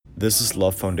This is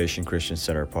Love Foundation Christian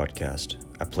Center podcast,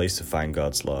 a place to find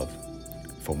God's love.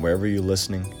 From wherever you're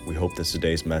listening, we hope that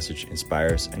today's message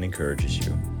inspires and encourages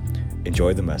you.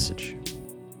 Enjoy the message.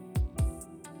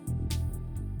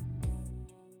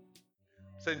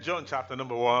 St. John chapter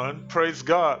number 1. Praise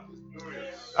God.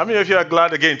 How many of you are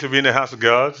glad again to be in the house of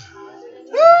God?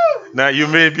 Now you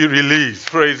may be released.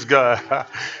 Praise God.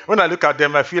 When I look at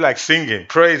them, I feel like singing.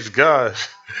 Praise God.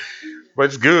 But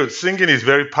it's good. Singing is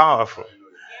very powerful.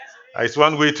 It's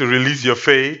one way to release your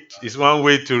faith. It's one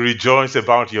way to rejoice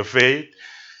about your faith.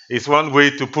 It's one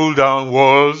way to pull down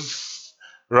walls,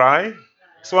 right?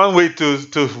 It's one way to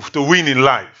win in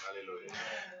life.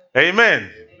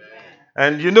 Amen.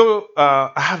 And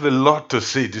I have a lot to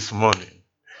say this morning,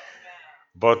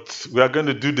 but we are going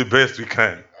to do the best we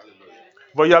can.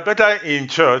 But you are better in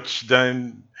church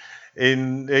than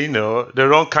in, the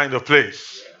wrong kind of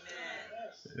place.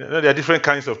 There are different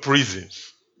kinds of prisons.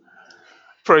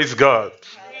 Praise God.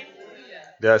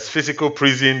 There's physical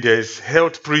prison, there's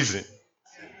health prison.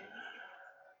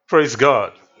 Praise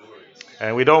God.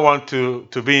 And we don't want to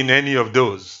be in any of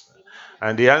those.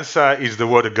 And the answer is the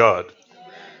Word of God.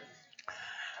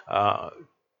 I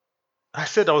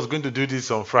said I was going to do this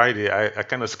on Friday. I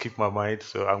kind of skipped my mind,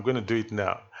 so I'm going to do it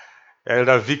now.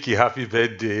 Elder Vicky, happy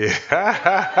birthday.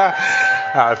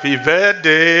 Happy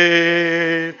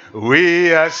birthday.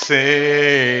 We are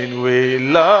saying we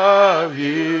love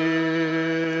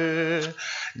you.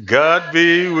 God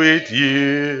be with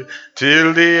you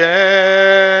till the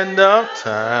end of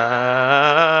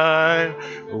time.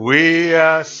 We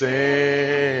are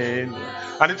saying.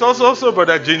 And it's also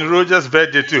Brother Gene Rogers'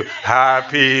 birthday too.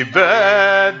 Happy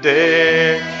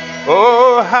birthday.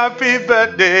 Oh, happy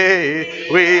birthday.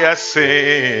 We are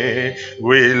saying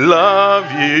we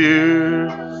love you.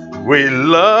 We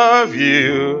love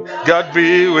you. God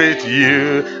be with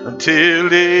you until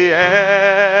the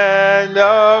end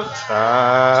of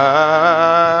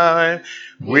time.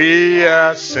 We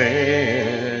are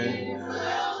saying,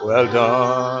 well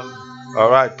done.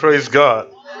 All right, praise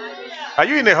God. Are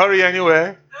you in a hurry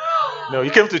anywhere? No,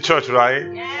 you came to church,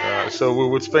 right? So we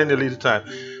would spend a little time.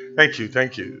 Thank you.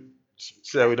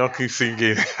 So we don't keep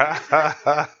singing.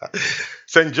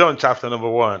 St. John chapter number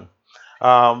 1.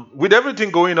 With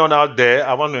everything going on out there,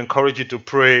 I want to encourage you to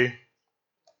pray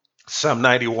Psalm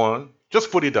 91.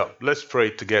 Just put it up. Let's pray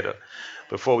it together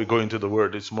before we go into the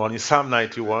word this morning. Psalm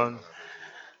 91.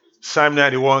 Psalm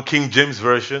 91, King James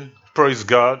Version. Praise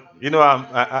God.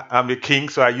 I'm a king,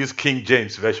 so I use King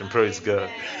James Version. Praise God.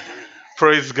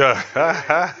 Praise God.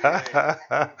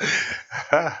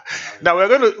 Now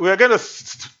we're gonna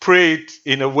pray it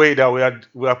in a way that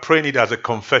we are praying it as a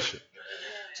confession.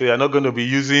 So you're not going to be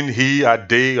using he or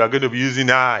they. You are going to be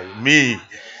using I, me,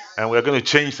 and we're going to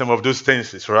change some of those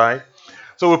tenses, right?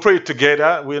 So we'll pray it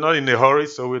together. We're not in a hurry,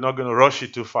 so we're not going to rush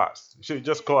it too fast. So you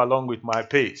just go along with my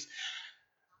pace.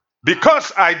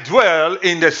 Because I dwell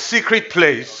in the secret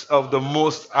place of the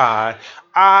Most High,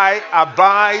 I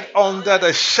abide under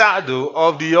the shadow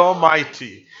of the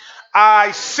Almighty.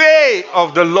 I say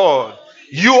of the Lord,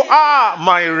 you are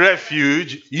my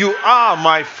refuge, you are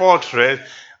my fortress,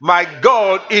 my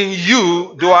God, in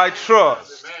you do I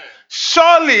trust.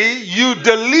 Surely you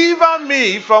deliver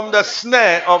me from the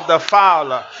snare of the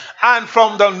fowler and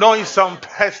from the noisome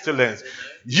pestilence.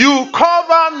 You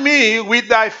cover me with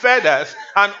thy feathers,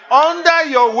 and under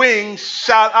your wings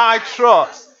shall I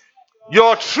trust.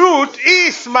 Your truth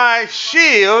is my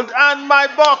shield and my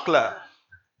buckler.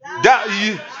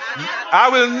 I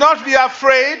will not be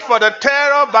afraid for the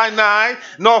terror by night,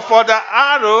 nor for the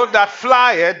arrow that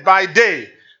flieth by day,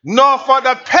 nor for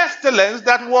the pestilence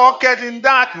that walketh in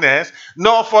darkness,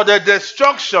 nor for the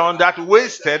destruction that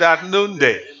wasteth at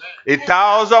noonday.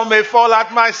 1,000 may fall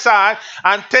at my side,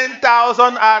 and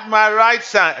 10,000 at my right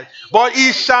side, but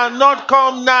it shall not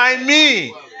come nigh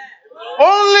me.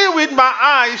 Only with my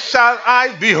eyes shall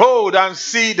I behold and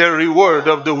see the reward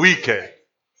of the wicked.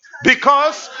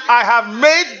 Because I have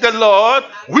made the Lord,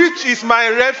 which is my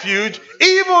refuge,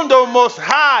 even the Most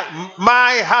High,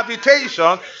 my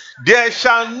habitation, there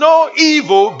shall no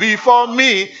evil befall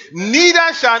me,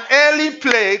 neither shall any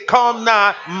plague come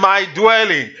nigh my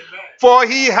dwelling. For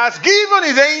he has given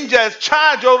his angels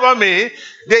charge over me.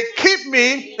 They keep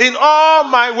me in all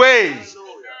my ways.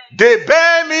 They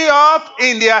bear me up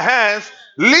in their hands,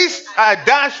 lest I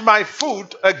dash my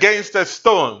foot against a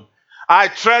stone. I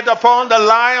tread upon the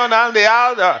lion and the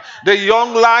adder, the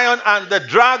young lion and the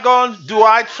dragon do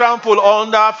I trample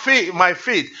under my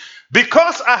feet.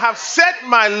 Because I have set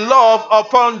my love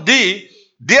upon thee,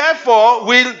 therefore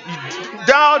will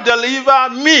thou deliver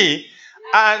me.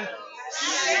 And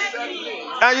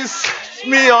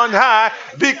lift me on high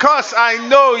because I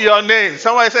know your name.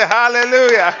 Somebody say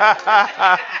hallelujah.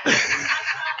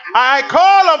 I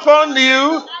call upon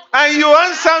you and you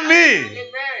answer me.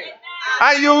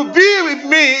 And you be with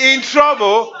me in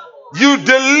trouble. You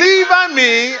deliver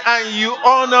me and you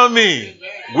honor me.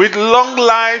 With long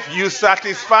life, you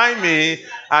satisfy me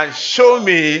and show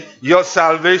me your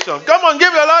salvation. Come on,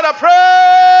 give the Lord a praise.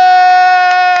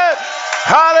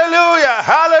 Hallelujah,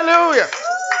 hallelujah,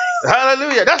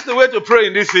 hallelujah. That's the way to pray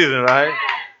in this season, right?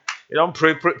 You don't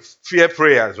pray fear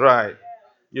prayers, right?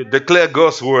 You declare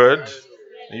God's word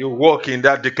and you walk in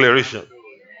that declaration.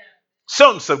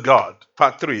 Sons of God,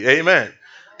 part 3. Amen.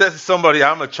 Tell somebody,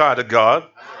 I'm a child of God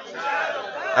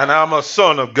and I'm a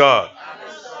son of God.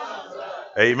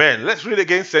 Amen. Let's read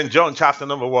again St. John chapter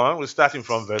number 1. We're starting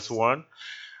from verse 1.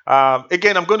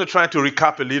 Again, I'm going to try to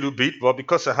recap a little bit, but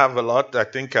because I have a lot, I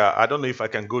think I don't know if I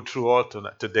can go through all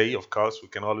today. Of course, we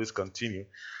can always continue.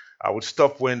 I would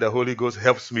stop when the Holy Ghost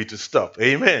helps me to stop.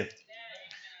 Amen.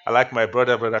 I like my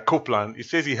brother Copeland. He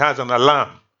says he has an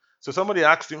alarm. So somebody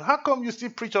asked him, how come you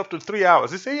still preach up to 3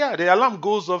 hours? He said, yeah, the alarm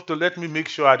goes off to let me make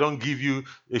sure I don't give you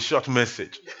a short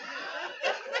message.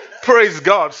 Praise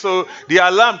God. So the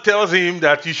alarm tells him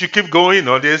that you should keep going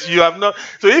on this. You have not.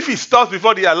 So if he stops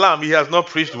before the alarm, he has not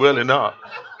preached well enough.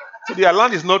 So the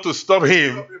alarm is not to stop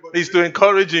him, it's to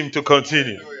encourage him to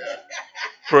continue.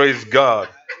 Praise God.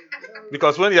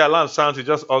 Because when the alarm sounds, he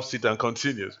just offs it and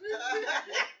continues.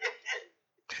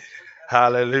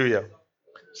 Hallelujah.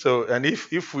 So, and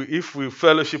if we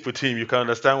fellowship with him, you can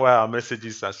understand why our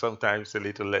messages are sometimes a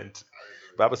little lengthy.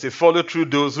 The Bible says, follow through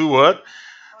those who what?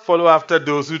 Follow after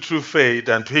those who through faith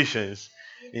and patience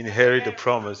inherit the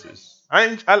promises.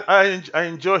 I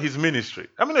enjoy his ministry.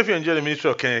 How many of you enjoy the ministry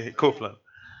of Ken Copeland?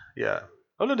 Yeah.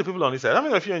 Only the people on this side. How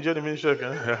many of you enjoy the ministry of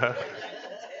Ken?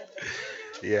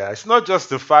 Yeah, it's not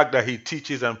just the fact that he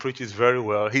teaches and preaches very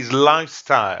well. His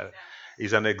lifestyle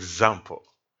is an example.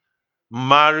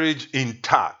 Marriage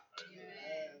intact.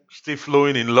 Still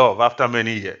flowing in love after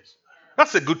many years.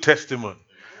 That's a good testimony.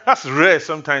 That's rare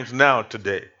sometimes now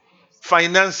today.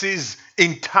 Finances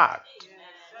intact.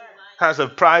 Has a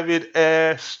private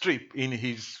airstrip in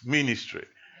his ministry.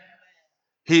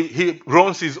 He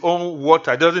runs his own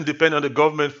water. It doesn't depend on the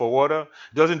government for water.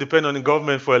 It doesn't depend on the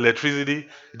government for electricity.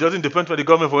 It doesn't depend on the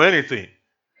government for anything.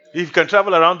 He can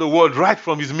travel around the world right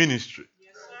from his ministry.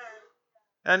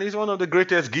 And he's one of the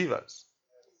greatest givers.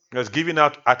 He was giving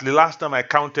out, at the last time I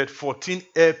counted, 14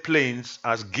 airplanes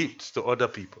as gifts to other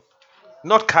people.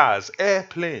 Not cars,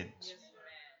 airplanes.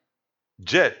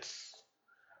 Jets.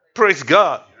 Praise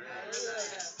God.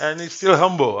 And he's still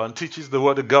humble and teaches the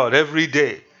word of God every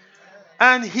day.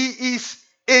 And he is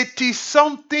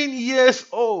 80-something years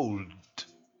old.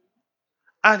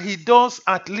 And he does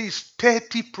at least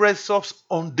 30 press-ups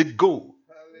on the go.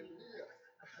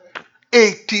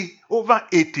 over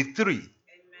 83.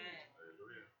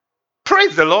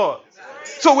 Praise the Lord.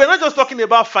 So we're not just talking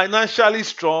about financially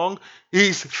strong.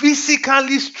 He's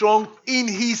physically strong in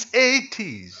his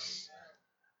 80s.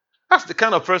 That's the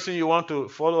kind of person you want to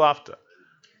follow after.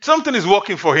 Something is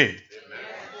working for him.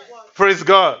 Praise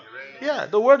God. Yeah,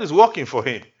 the word is working for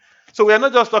him. So we are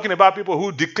not just talking about people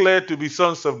who declare to be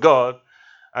sons of God,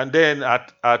 and then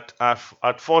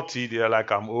at 40, they are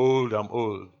like, I'm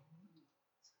old.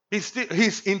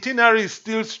 His itinerary is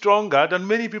still stronger than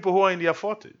many people who are in their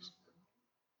 40s.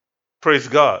 Praise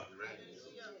God.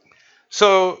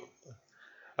 So,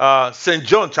 St.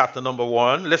 John chapter number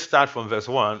 1, let's start from verse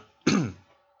 1.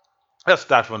 Let's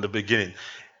start from the beginning.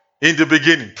 In the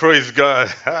beginning, praise God.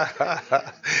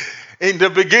 In the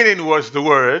beginning was the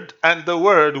Word, and the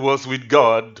Word was with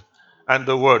God, and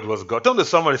the Word was God. Tell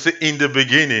somebody, say, in the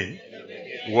beginning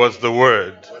was the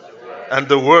Word, and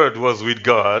the Word was with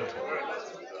God,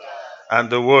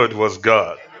 and the Word was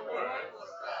God.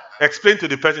 Explain to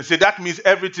the person, say, that means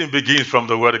everything begins from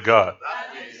the Word of God.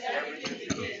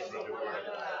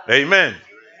 Amen.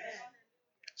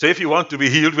 So if you want to be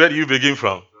healed, where do you begin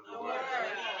from?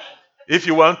 If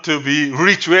you want to be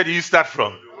rich, where do you start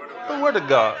from? The Word of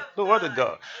God. The Word of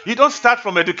God. You don't start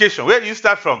from education. Where do you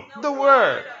start from? The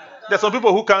Word. There are some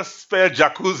people who can't spell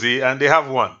jacuzzi and they have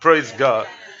one. Praise God.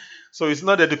 So it's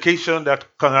not education that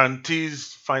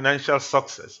guarantees financial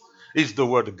success. It's the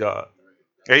Word of God.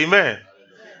 Amen.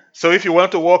 So if you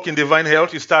want to walk in divine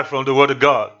health, you start from the Word of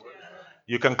God.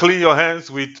 You can clean your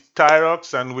hands with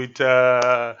Tyrox and with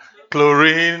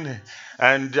chlorine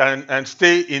and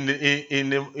stay in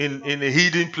a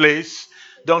hidden place.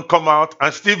 Don't come out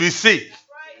and still be sick.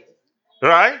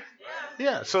 Right?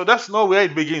 Yeah, so that's not where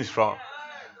it begins from.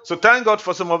 So thank God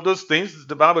for some of those things.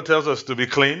 The Bible tells us to be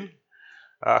clean.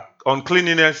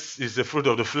 Uncleanliness is the fruit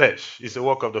of the flesh, it's the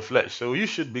work of the flesh. So you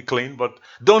should be clean, but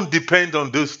don't depend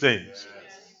on those things,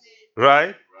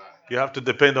 right? You have to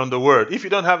depend on the word. If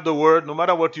you don't have the word, no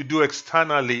matter what you do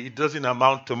externally, it doesn't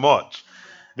amount to much.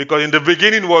 Because in the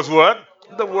beginning was what?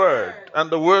 The word. And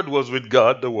the word was with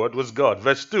God, the word was God.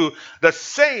 Verse 2, the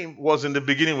same was in the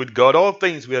beginning with God. All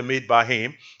things were made by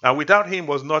him, and without him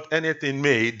was not anything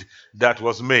made that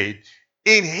was made.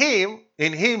 In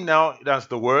him now, that's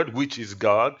the word, which is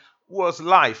God, was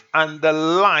life, and the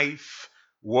life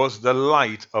was the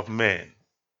light of men.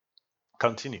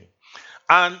 Continue.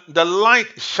 And the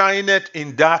light shineth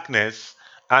in darkness,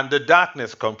 and the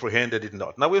darkness comprehended it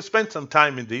not. Now, we've spent some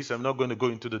time in this. I'm not going to go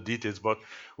into the details, but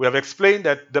we have explained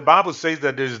that the Bible says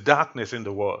that there is darkness in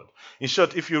the world. In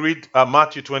short, if you read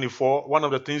Matthew 24, one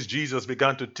of the things Jesus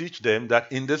began to teach them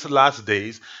that in these last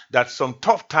days, that some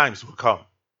tough times will come.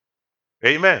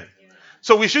 Amen.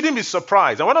 So we shouldn't be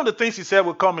surprised. And one of the things he said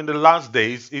will come in the last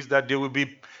days is that there will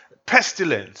be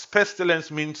pestilence.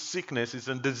 Pestilence means sicknesses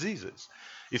and diseases.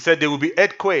 He said there will be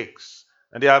earthquakes.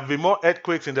 And there have been more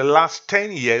earthquakes in the last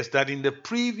 10 years than in the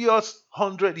previous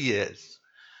 100 years.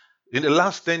 In the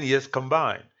last 10 years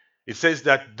combined. It says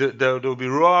that there will be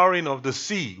roaring of the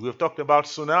sea. We've talked about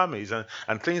tsunamis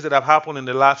and things that have happened in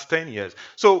the last 10 years.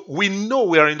 So we know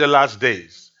we are in the last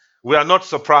days. We are not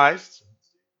surprised.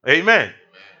 Amen.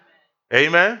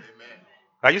 Amen.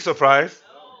 Are you surprised?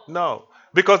 No.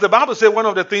 Because the Bible said one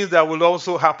of the things that will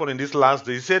also happen in this last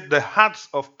day, it said the hearts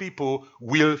of people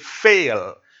will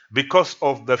fail because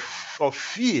of of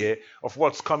fear of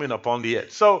what's coming upon the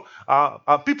earth. So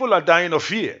people are dying of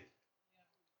fear.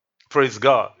 Praise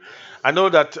God. I know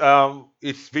that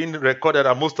it's been recorded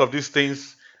that most of these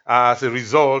things are as a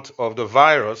result of the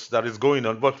virus that is going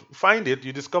on. But find it,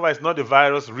 you discover it's not the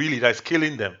virus really that's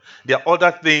killing them. There are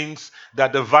other things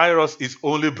that the virus is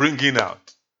only bringing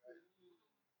out.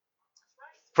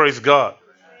 Praise God.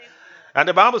 And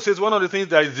the Bible says one of the things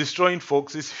that is destroying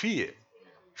folks is fear.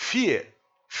 Fear.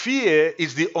 Fear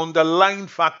is the underlying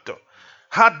factor.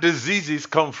 Heart diseases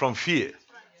come from fear.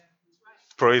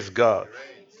 Praise God.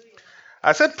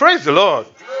 I said, praise the Lord.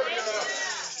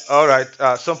 All right.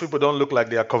 Some people don't look like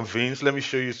they are convinced. Let me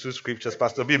show you two scriptures.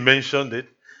 Pastor B mentioned it,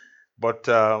 but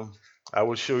I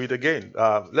will show it again.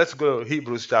 Let's go to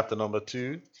Hebrews chapter number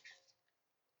 2.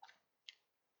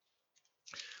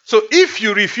 So if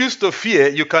you refuse to fear,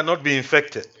 you cannot be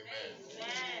infected.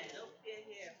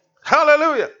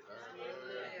 Hallelujah.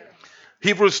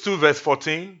 Hebrews 2 verse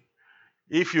 14.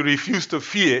 If you refuse to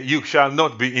fear, you shall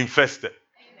not be infested.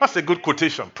 That's a good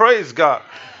quotation. Praise God.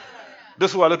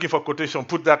 Those who are looking for quotation,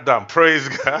 put that down. Praise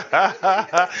God.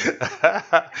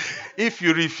 If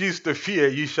you refuse to fear,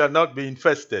 you shall not be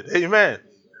infested. Amen.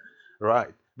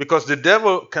 Right. Because the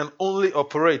devil can only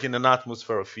operate in an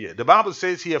atmosphere of fear. The Bible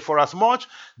says here, for as much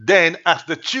then as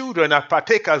the children are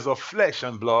partakers of flesh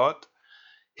and blood,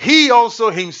 he also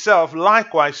himself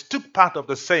likewise took part of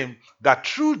the same, that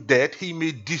through death he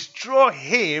may destroy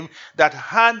him that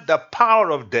had the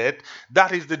power of death,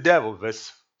 that is the devil.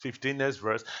 Verse 15, next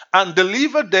verse. And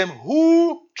deliver them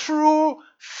who through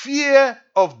fear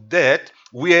of death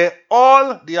were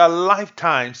all their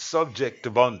lifetime subject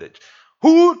to bondage.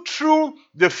 Who through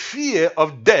the fear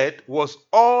of death was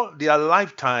all their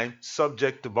lifetime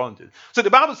subject to bondage. So the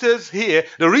Bible says here,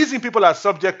 the reason people are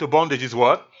subject to bondage is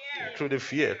what? Through the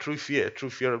fear, through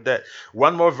fear of death.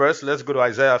 One more verse. Let's go to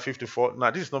Isaiah 54. Now,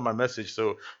 this is not my message,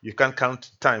 so you can't count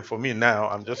time for me now.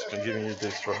 I'm just giving you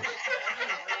this from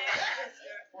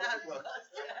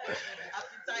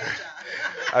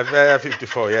Isaiah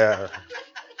 54. Yeah,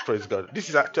 praise God. This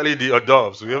is actually the hors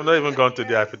d'oeuvres. We have not even gone to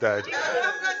the appetizer.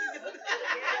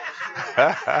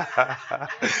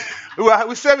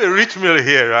 We serve a rich meal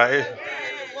here, right?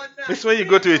 It's when you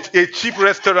go to a cheap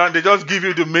restaurant, they just give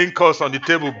you the main course on the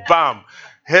table, bam,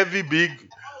 heavy, big,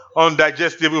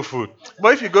 undigestible food.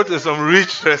 But if you go to some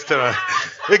rich restaurant,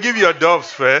 they give you hors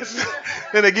d'oeuvres first,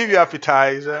 then they give you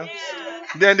appetizer,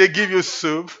 then they give you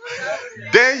soup,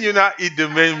 then you now eat the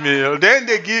main meal, then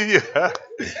they give you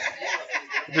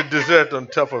the dessert on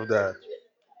top of that.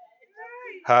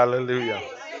 Hallelujah.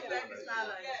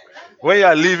 When you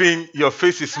are leaving, your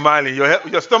face is smiling.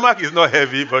 Your stomach is not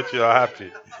heavy, but you are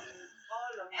happy.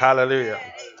 Hallelujah.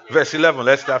 Verse 11.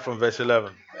 Let's start from verse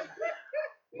 11.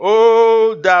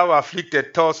 O thou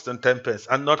afflicted, tossed, and tempest,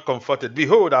 and not comforted.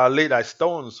 Behold, I'll lay thy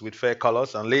stones with fair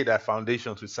colors, and lay thy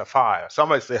foundations with sapphire.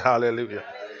 Somebody say hallelujah.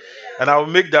 And I will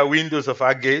make thy windows of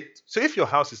agate. So if your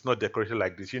house is not decorated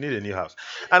like this, you need a new house.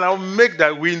 And I will make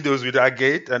thy windows with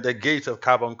agate, and the gates of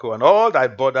carbuncle, and all thy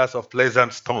borders of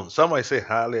pleasant stones. Somebody say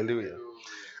hallelujah.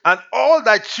 And all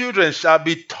thy children shall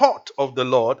be taught of the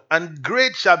Lord, and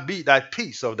great shall be thy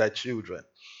peace of thy children.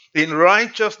 In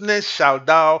righteousness shalt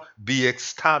thou be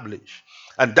established,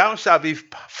 and thou shalt be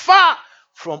far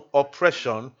from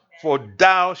oppression, for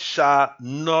thou shalt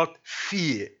not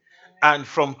fear, and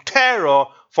from terror,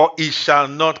 for it shall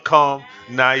not come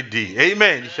nigh thee.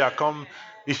 Amen.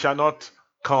 It shall not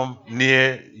come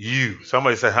near you.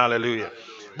 Somebody say hallelujah.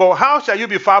 But how shall you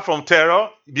be far from terror?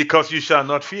 Because you shall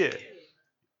not fear.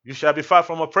 You shall be far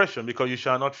from oppression, because you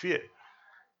shall not fear.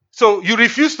 So you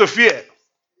refuse to fear.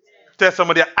 Tell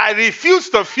somebody, I refuse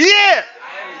to fear.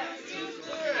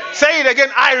 Say it again,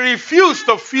 I refuse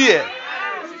to fear.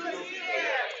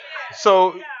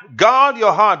 So guard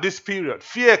your heart this period.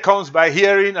 Fear comes by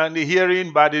hearing, and the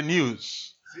hearing by the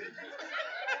news.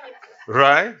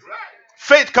 Right?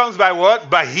 Faith comes by what?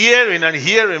 By hearing, and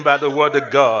hearing by the word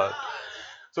of God.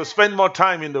 So spend more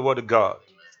time in the word of God.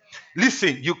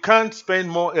 Listen, you can't spend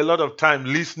a lot of time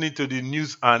listening to the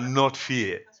news and not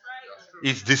fear.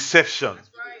 It's deception.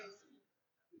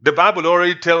 The Bible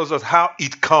already tells us how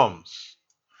it comes.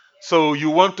 So you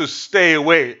want to stay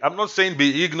away. I'm not saying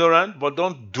be ignorant, but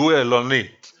don't dwell on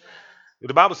it.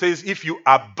 The Bible says if you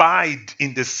abide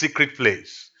in the secret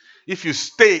place, if you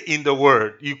stay in the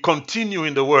word, you continue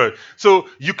in the word. So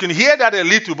you can hear that a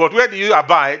little, but where do you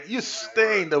abide? You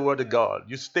stay in the word of God.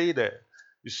 You stay there.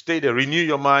 You stay there. Renew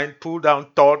your mind. Pull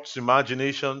down thoughts,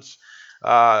 imaginations,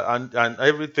 and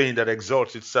everything that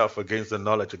exalts itself against the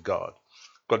knowledge of God.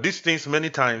 But these things, many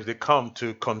times, they come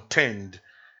to contend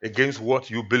against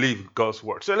what you believe God's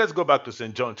word. So let's go back to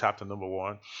St. John chapter number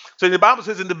 1. So the Bible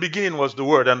says in the beginning was the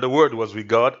word, and the word was with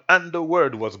God, and the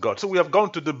word was God. So we have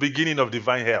gone to the beginning of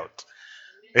divine health.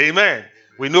 Amen.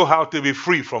 We know how to be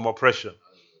free from oppression.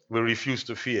 We refuse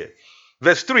to fear.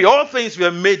 Verse 3, all things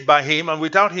were made by him, and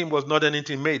without him was not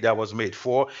anything made that was made.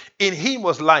 4, in him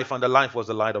was life, and the life was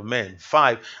the light of men.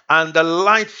 5, and the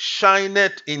light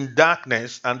shineth in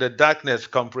darkness, and the darkness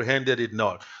comprehended it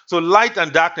not. So light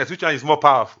and darkness, which one is more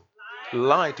powerful?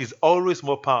 Light is always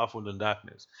more powerful than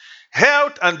darkness.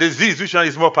 Health and disease, which one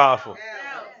is more powerful?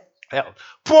 Health.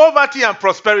 Poverty and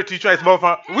prosperity, which one is more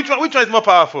powerful? Which one is more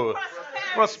powerful?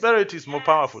 Prosperity is more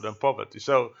powerful than poverty.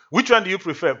 So which one do you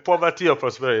prefer, poverty or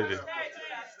prosperity?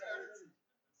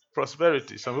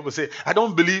 Prosperity. Some people say, I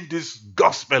don't believe this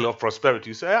gospel of prosperity.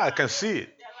 You say, yeah, I can see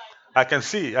it. I can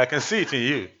see it in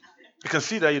you. You can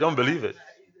see that you don't believe it.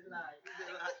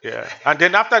 Yeah. And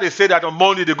then after they say that on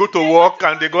Monday, they go to work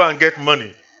and they go and get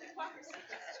money.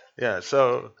 Yeah.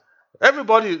 So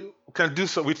everybody can do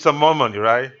so with some more money,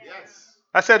 right? Yes.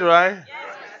 I said right? Yes.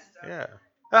 Yeah.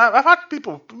 I've had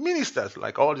people, ministers,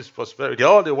 like all this prosperity,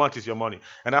 all they want is your money.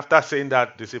 And after saying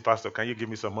that, they say, Pastor, can you give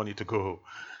me some money to go home?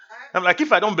 I'm like,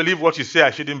 if I don't believe what you say,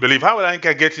 I shouldn't believe. How will I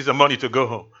get you some money to go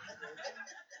home?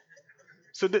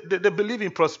 So they believe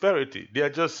in prosperity.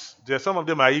 Some of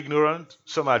them are ignorant,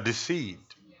 some are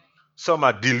deceived, some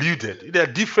are deluded. There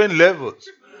are different levels.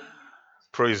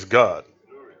 Praise God.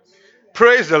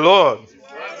 Praise the Lord.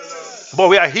 But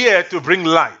we are here to bring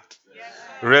light,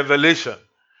 revelation.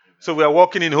 So we are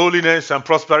walking in holiness and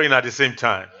prospering at the same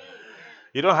time.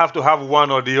 You don't have to have one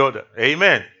or the other.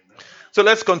 Amen. So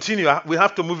let's continue. We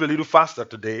have to move a little faster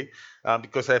today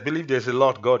because I believe there's a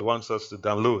lot God wants us to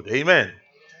download. Amen.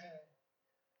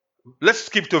 Let's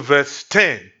skip to verse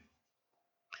 10.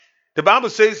 The Bible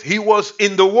says he was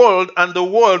in the world and the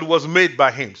world was made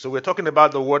by him. So we're talking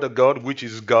about the word of God, which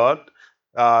is God.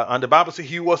 And the Bible says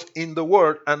he was in the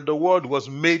world and the world was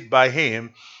made by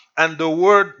him and the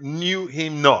word knew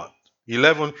him not.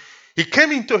 11. He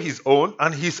came into his own,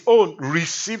 and his own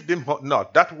received him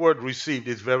not. That word received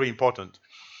is very important.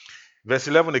 Verse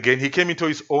 11 again, he came into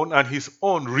his own, and his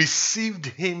own received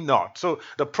him not. So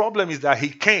the problem is that he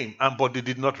came, but they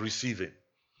did not receive him.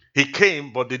 He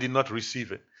came, but they did not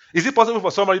receive him. Is it possible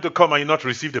for somebody to come and you not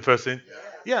receive the person?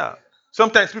 Yeah.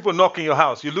 Sometimes people knock in your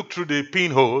house. You look through the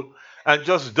pinhole and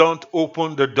just don't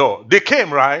open the door. They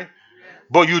came, right?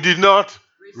 But you did not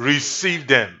receive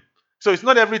them. So it's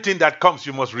not everything that comes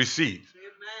you must receive.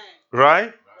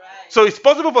 Right? So it's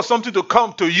possible for something to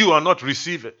come to you and not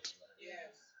receive it.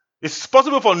 It's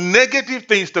possible for negative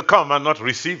things to come and not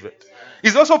receive it.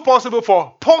 It's also possible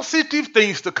for positive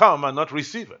things to come and not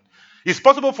receive it. It's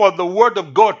possible for the word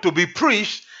of God to be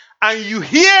preached and you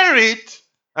hear it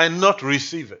and not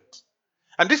receive it.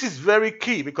 And this is very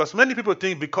key because many people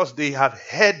think because they have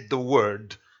heard the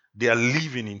word, they are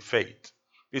living in faith.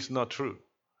 It's not true.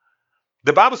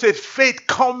 The Bible says faith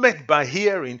cometh by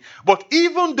hearing. But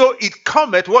even though it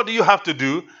cometh, what do you have to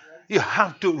do? You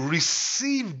have to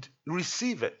receive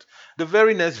it. The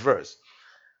very next verse,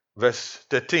 verse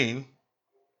 13.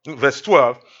 Verse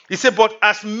 12. He said, but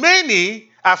as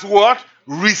many as what?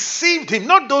 Received him.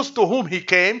 Not those to whom he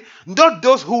came, not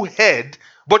those who heard,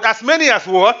 but as many as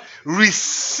what?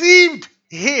 Received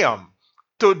him.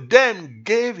 To them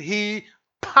gave he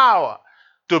power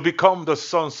to become the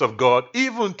sons of God,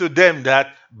 even to them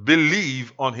that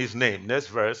believe on his name. Next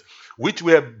verse. Which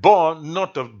were born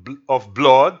not of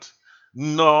blood,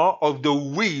 nor of the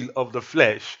will of the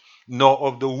flesh, nor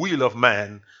of the will of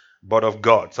man, but of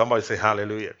God. Somebody say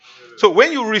hallelujah. So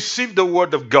when you receive the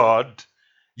word of God,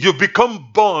 you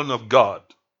become born of God.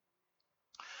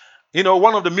 You know,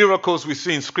 one of the miracles we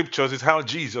see in scriptures is how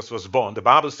Jesus was born. The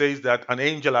Bible says that an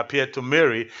angel appeared to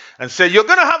Mary and said, you're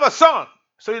going to have a son.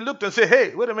 So he looked and said,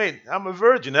 hey, wait a minute, I'm a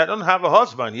virgin. I don't have a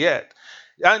husband yet.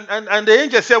 And the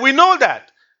angel said, we know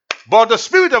that. But the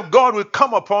Spirit of God will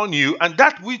come upon you, and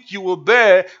that which you will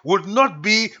bear would not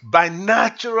be by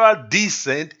natural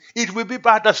descent. It will be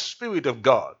by the Spirit of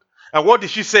God. And what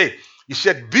did she say? He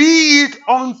said, be it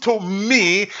unto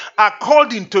me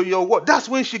according to your word. That's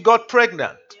when she got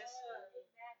pregnant.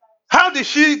 How did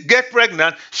she get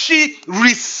pregnant? She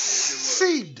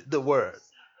received the word.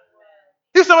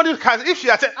 If she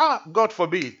had said, God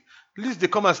forbid, please they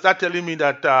come and start telling me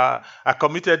that I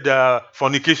committed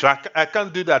fornication. I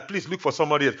can't do that. Please look for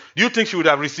somebody else. Do you think she would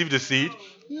have received the seed?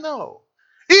 No.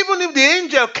 Even if the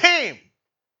angel came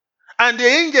and the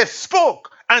angel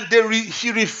spoke and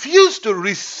she refused to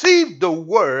receive the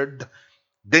word,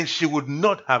 then she would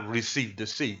not have received the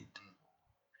seed.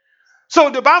 So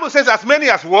the Bible says as many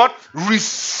as what?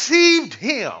 Received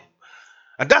him.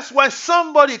 And that's why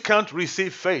somebody can't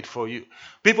receive faith for you.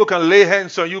 People can lay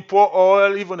hands on you, pour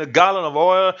oil, even a gallon of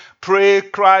oil, pray,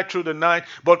 cry through the night.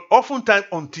 But oftentimes,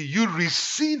 until you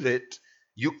receive it,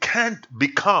 you can't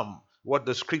become what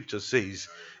the scripture says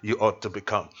you ought to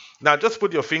become. Now, just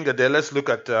put your finger there. Let's look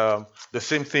at the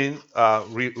same thing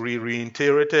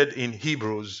reiterated in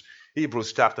Hebrews.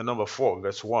 Hebrews chapter number 4,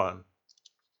 verse 1.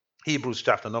 Hebrews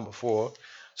chapter number 4.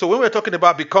 So when we're talking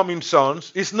about becoming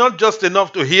sons, it's not just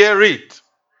enough to hear it.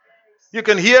 You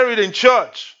can hear it in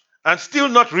church and still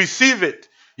not receive it.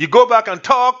 You go back and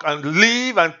talk and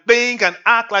live and think and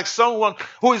act like someone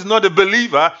who is not a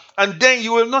believer, and then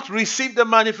you will not receive the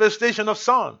manifestation of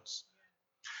sons.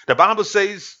 The Bible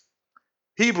says,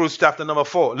 Hebrews chapter number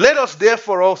 4, let us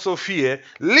therefore also fear,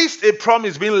 lest a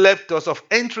promise being left us of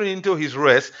entering into his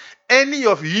rest, any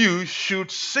of you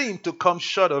should seem to come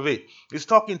short of it. He's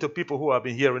talking to people who have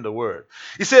been hearing the word.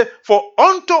 He said, for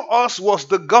unto us was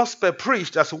the gospel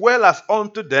preached as well as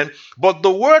unto them, but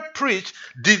the word preached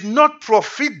did not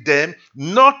profit them,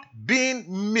 not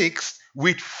being mixed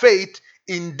with faith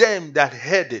in them that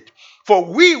heard it. For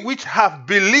we which have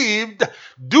believed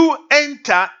do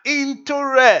enter into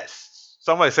rest.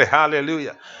 Somebody say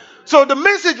hallelujah. So the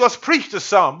message was preached to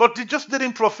some, but it just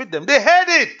didn't profit them. They heard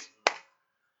it.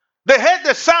 They heard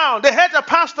the sound. They heard the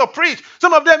pastor preach.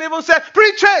 Some of them even said,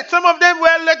 preach it. Some of them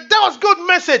were like, that was good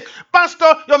message.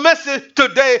 Pastor, your message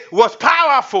today was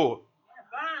powerful.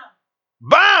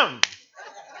 Bam!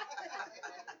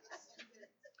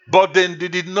 But then they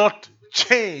did not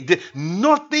change.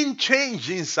 Nothing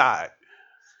changed inside.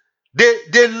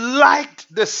 They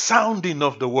liked the sounding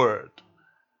of the word.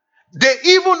 They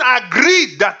even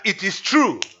agreed that it is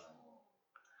true.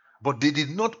 But they did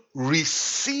not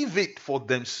receive it for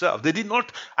themselves. They did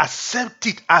not accept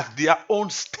it as their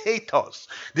own status.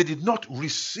 They did not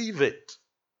receive it.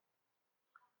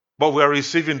 But we are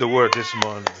receiving the word this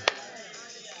morning.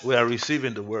 We are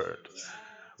receiving the word.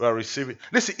 We are receiving.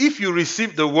 Listen, if you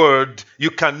receive the word,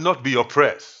 you cannot be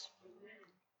oppressed.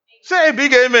 Say a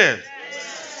big amen.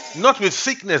 Not with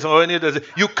sickness or any other.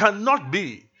 You cannot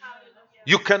be.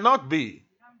 You cannot be.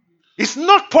 It's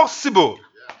not possible.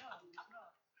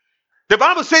 The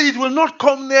Bible says it will not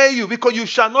come near you because you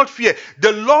shall not fear.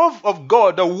 The love of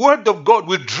God, the word of God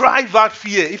will drive out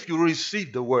fear if you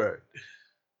receive the word.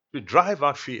 It will drive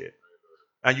out fear.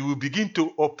 And you will begin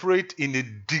to operate in a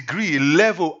degree, a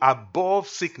level above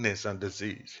sickness and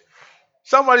disease.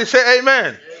 Somebody say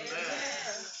amen.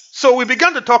 So we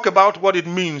began to talk about what it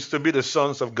means to be the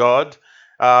sons of God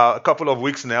a couple of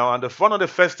weeks now. And one of the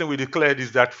first things we declared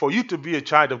is that for you to be a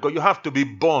child of God, you have to be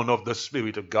born of the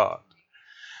Spirit of God.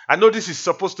 I know this is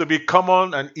supposed to be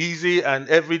common and easy and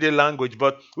everyday language,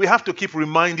 but we have to keep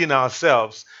reminding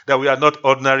ourselves that we are not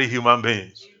ordinary human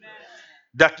beings.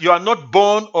 That you are not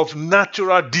born of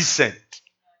natural descent.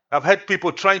 I've heard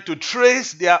people trying to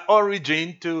trace their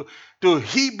origin to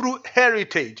Hebrew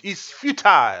heritage. It's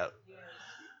futile.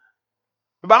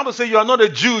 The Bible says you are not a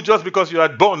Jew just because you are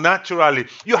born naturally.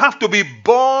 You have to be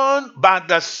born born by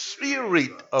the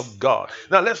Spirit of God.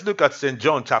 Now let's look at St.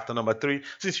 John chapter number 3.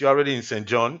 Since you're already in St.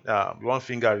 John, one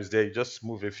finger is there. You just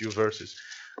move a few verses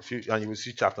and you will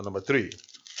see chapter number 3.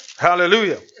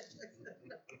 Hallelujah.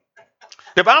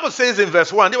 The Bible says in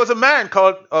verse 1, there was a man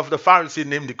called of the Pharisee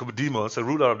named Nicodemus, a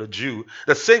ruler of the Jew.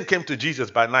 The same came to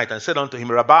Jesus by night and said unto him,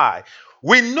 Rabbi,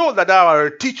 we know that thou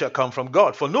art a teacher come from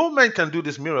God, for no man can do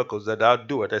these miracles that thou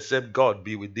doest, except God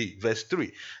be with thee. Verse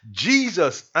 3,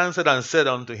 Jesus answered and said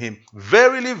unto him,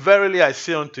 Verily, verily, I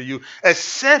say unto you,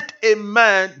 except a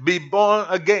man be born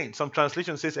again. Some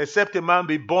translation says, except a man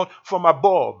be born from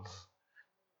above,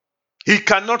 he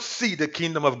cannot see the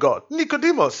kingdom of God.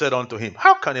 Nicodemus said unto him,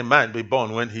 How can a man be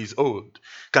born when he is old?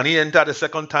 Can he enter the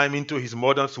second time into his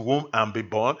mother's womb and be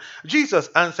born? Jesus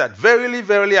answered, Verily,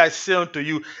 verily, I say unto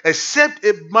you, except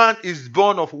a man is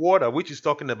born of water, which is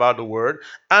talking about the word,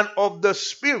 and of the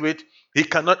Spirit, he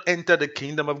cannot enter the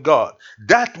kingdom of God.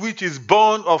 That which is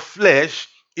born of flesh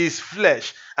is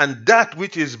flesh, and that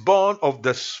which is born of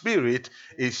the Spirit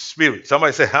is spirit.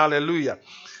 Somebody say hallelujah.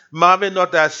 Marvel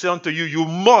not, I say unto you, you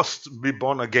must be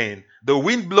born again. The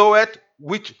wind bloweth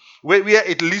where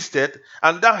it listeth,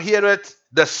 and thou hearest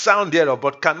the sound thereof,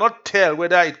 but cannot tell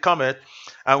whether it cometh,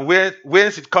 and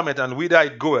whence it cometh, and whither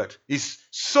it goeth.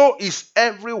 So is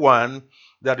everyone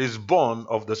that is born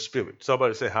of the Spirit.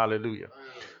 Somebody say hallelujah.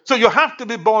 So you have to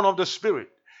be born of the Spirit.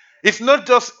 It's not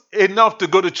just enough to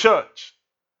go to church.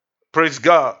 Praise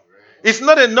God. It's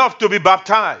not enough to be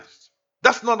baptized.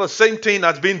 That's not the same thing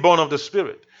as being born of the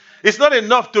Spirit. It's not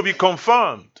enough to be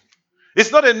confirmed.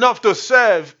 It's not enough to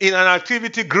serve in an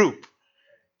activity group.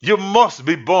 You must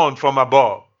be born from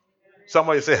above.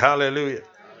 Somebody say hallelujah.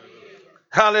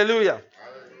 Hallelujah.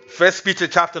 First Peter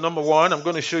chapter number 1. I'm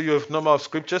going to show you a number of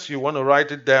scriptures. You want to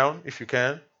write it down if you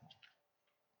can.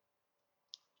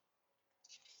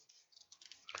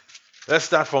 Let's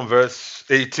start from verse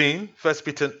 18. First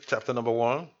Peter chapter number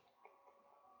 1.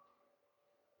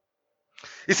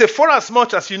 It says, For as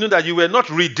much as you know that you were not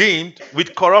redeemed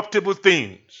with corruptible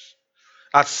things,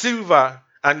 as silver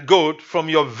and gold from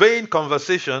your vain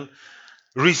conversation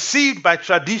received by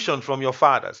tradition from your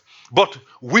fathers, but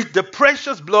with the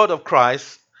precious blood of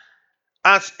Christ,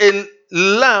 as a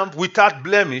lamb without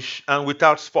blemish and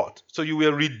without spot. So you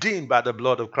were redeemed by the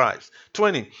blood of Christ.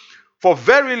 20. For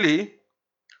verily,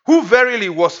 who verily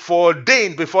was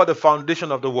foreordained before the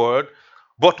foundation of the world,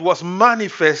 but was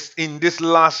manifest in these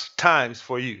last times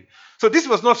for you. So this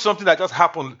was not something that just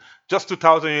happened just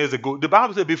 2,000 years ago. The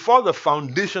Bible says before the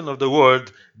foundation of the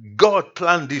world, God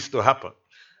planned this to happen.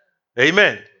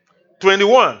 Amen.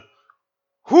 21.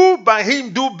 Who by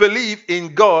him do believe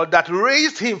in God that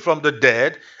raised him from the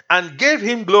dead and gave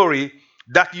him glory,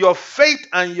 that your faith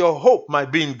and your hope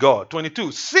might be in God.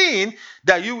 22. Seeing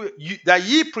that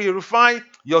ye purify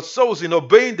your souls in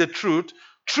obeying the truth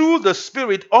through the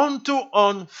Spirit unto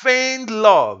unfeigned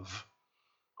love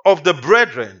of the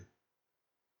brethren.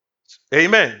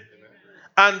 Amen.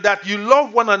 And that you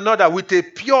love one another with a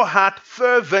pure heart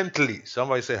fervently.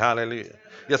 Somebody say hallelujah.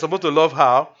 You're supposed to love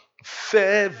how?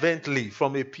 Fervently,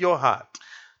 from a pure heart.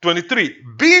 23.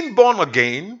 Being born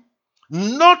again,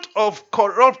 not of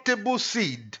corruptible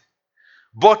seed,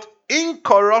 but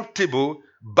incorruptible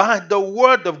by the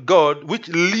word of God, which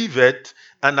liveth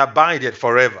and abideth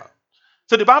forever.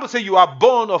 So the Bible says you are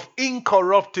born of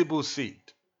incorruptible seed.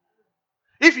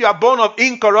 If you are born of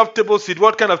incorruptible seed,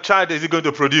 what kind of child is it going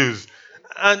to produce?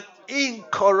 An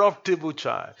incorruptible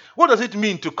child. What does it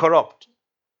mean to corrupt?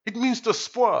 It means to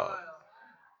spoil.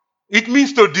 It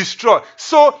means to destroy.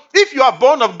 So if you are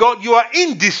born of God, you are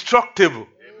indestructible.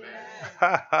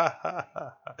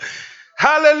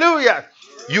 Hallelujah.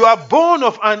 You are born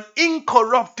of an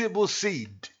incorruptible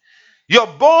seed. You're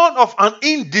born of an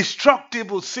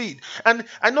indestructible seed. And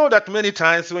I know that many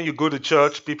times when you go to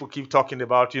church, people keep talking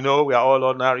about, we are all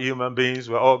ordinary human beings.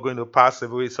 We're all going to pass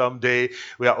away someday.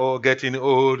 We are all getting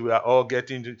old. We are all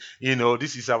getting,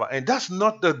 this is our... And that's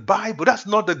not the Bible. That's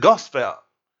not the gospel.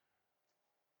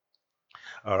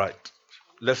 All right.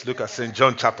 Let's look at St.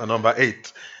 John chapter number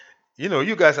 8.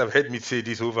 You guys have heard me say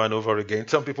this over and over again.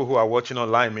 Some people who are watching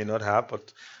online may not have,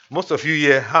 but most of you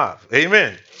here have.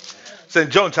 Amen. St.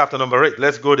 John chapter number 8.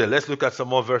 Let's go there. Let's look at some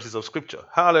more verses of scripture.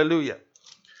 Hallelujah.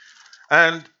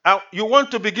 And you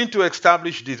want to begin to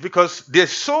establish this because there's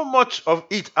so much of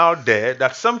it out there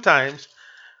that sometimes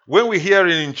when we hear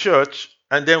it in church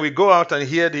and then we go out and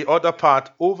hear the other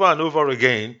part over and over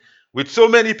again with so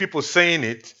many people saying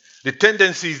it, the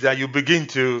tendency is that you begin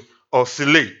to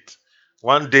oscillate.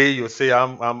 One day you'll say,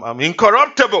 I'm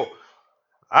incorruptible.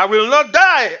 I will not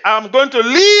die. I'm going to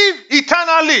live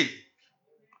eternally.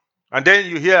 And then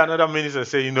you hear another minister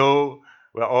say,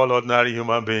 we're all ordinary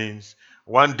human beings.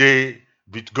 One day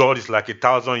with God is like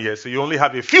 1,000 years. So you only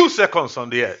have a few seconds on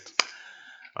the earth.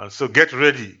 And so get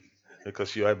ready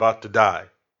because you are about to die.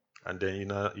 And then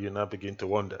you now begin to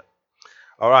wonder.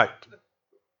 All right.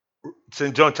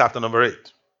 St. John chapter number 8.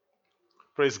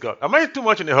 Praise God. Am I too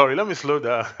much in a hurry? Let me slow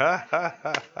down.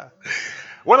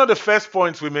 One of the first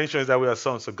points we mentioned is that we are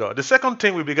sons of God. The second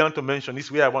thing we began to mention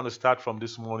is where I want to start from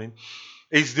this morning,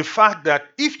 is the fact that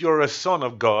if you're a son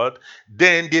of God,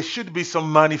 then there should be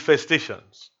some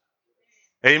manifestations.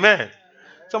 Amen.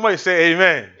 Somebody say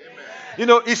amen. You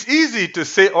know, it's easy to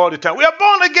say all the time, we are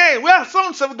born again, we are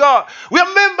sons of God, we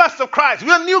are members of Christ,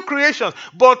 we are new creations,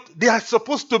 but they are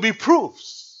supposed to be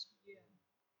proofs.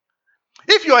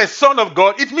 If you are a son of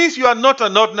God, it means you are not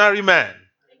an ordinary man.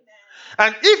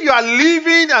 And if you are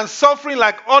living and suffering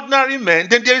like ordinary men,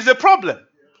 then there is a problem.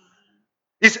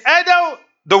 It's either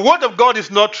the word of God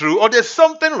is not true or there's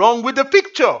something wrong with the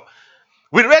picture.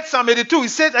 We read Psalm 82. He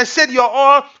said, I said, you're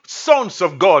all sons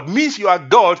of God. Means you are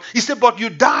God. He said, but you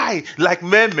die like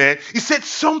men. He said,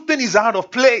 something is out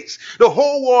of place. The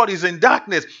whole world is in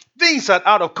darkness. Things are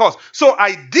out of course. So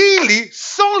ideally,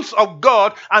 sons of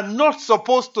God are not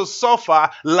supposed to suffer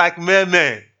like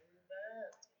men.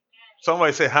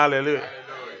 Somebody say hallelujah.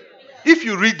 If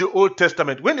you read the Old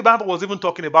Testament, when the Bible was even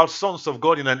talking about sons of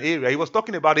God in an area, he was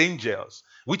talking about angels,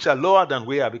 which are lower than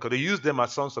we are because they use them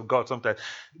as sons of God sometimes.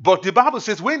 But the Bible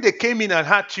says when they came in and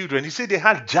had children, he said they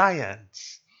had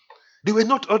giants. They were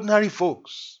not ordinary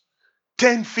folks,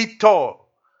 10 feet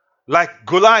tall, like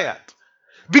Goliath.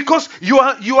 Because you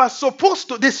are supposed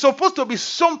to, there's supposed to be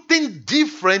something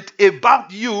different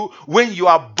about you when you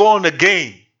are born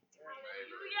again.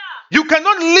 You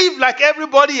cannot live like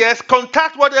everybody else,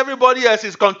 contact what everybody else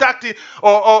is contacting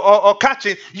or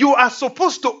catching. You are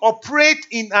supposed to operate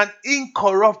in an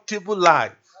incorruptible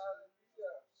life.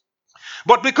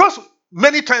 But because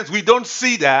many times we don't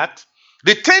see that,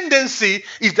 the tendency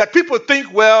is that people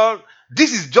think, well,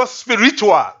 this is just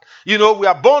spiritual. You know, we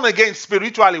are born again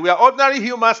spiritually. We are ordinary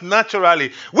humans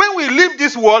naturally. When we leave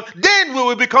this world, then we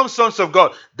will become sons of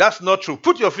God. That's not true.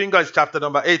 Put your finger in chapter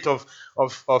number 8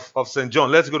 of St.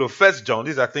 John. Let's go to 1 John.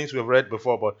 These are things we've read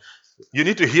before, but you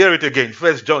need to hear it again.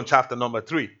 1 John chapter number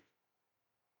 3.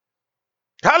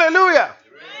 Hallelujah.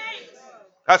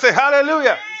 I say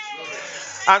hallelujah.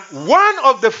 And one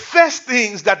of the first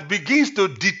things that begins to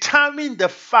determine the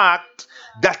fact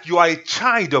that you are a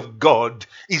child of God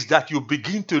is that you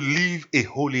begin to live a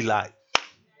holy life.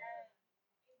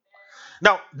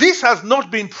 Now, this has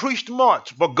not been preached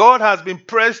much, but God has been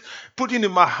putting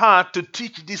in my heart to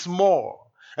teach this more.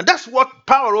 And that's what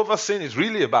Power Over Sin is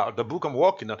really about, the book I'm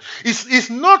working on. It's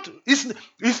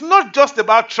not just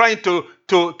about trying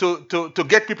to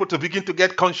get people to begin to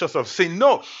get conscious of sin.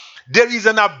 No, there is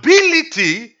an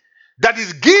ability that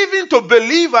is given to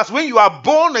believers when you are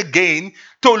born again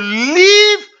to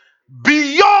live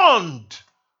beyond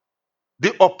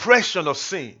the oppression of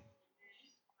sin.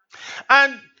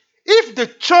 And if the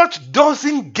church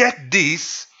doesn't get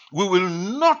this, we will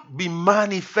not be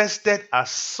manifested as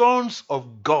sons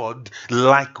of God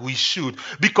like we should,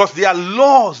 because there are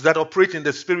laws that operate in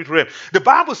the spirit realm. The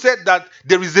Bible said that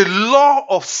there is a law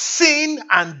of sin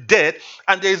and death,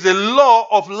 and there is a law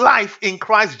of life in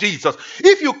Christ Jesus.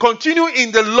 If you continue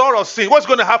in the law of sin, what's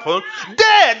going to happen?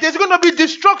 Death. There's going to be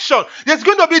destruction. There's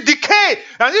going to be decay.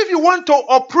 And if you want to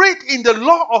operate in the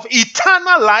law of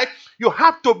eternal life, you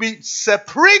have to be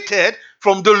separated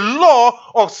from the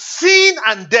law of sin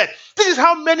and death. This is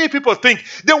how many people think.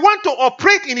 They want to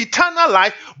operate in eternal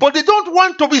life, but they don't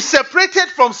want to be separated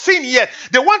from sin yet.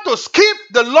 They want to skip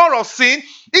the law of sin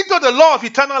into the law of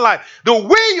eternal life. The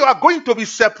way you are going to be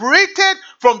separated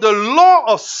from the law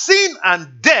of sin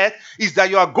and death is that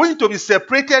you are going to be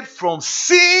separated from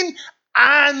sin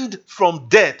and from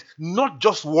death, not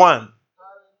just one.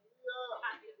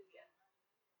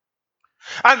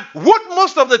 And what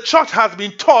most of the church has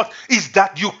been taught is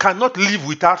that you cannot live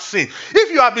without sin. If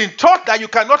you have been taught that you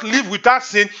cannot live without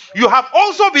sin, you have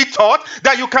also been taught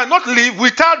that you cannot live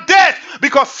without death,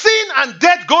 because sin and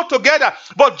death go together.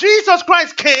 But Jesus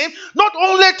Christ came not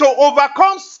only to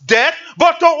overcome death,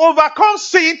 but to overcome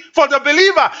sin for the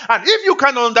believer. And if you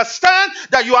can understand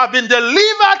that you have been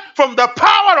delivered from the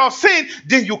power of sin,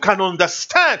 then you can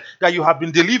understand that you have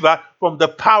been delivered from the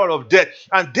power of death.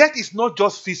 And death is not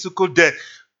just physical death.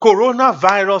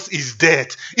 Coronavirus is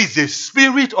death. It's a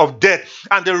spirit of death.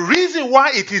 And the reason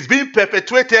why it is being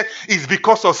perpetuated is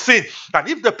because of sin. And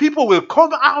if the people will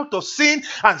come out of sin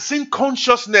and sin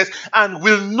consciousness and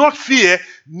will not fear,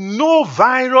 no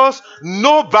virus,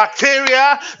 no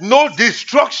bacteria, no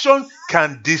destruction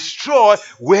can destroy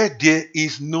where there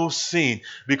is no sin.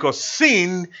 Because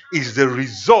sin is the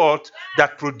result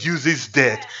that produces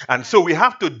death. And so we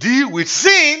have to deal with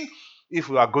sin if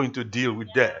we are going to deal with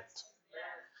death.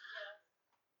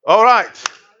 All right.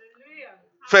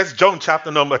 First John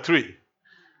chapter number 3.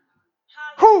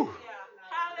 Whew.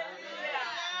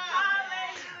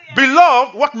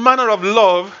 Beloved, what manner of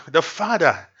love the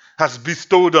Father has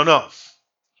bestowed on us.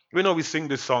 We know we sing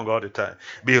this song all the time.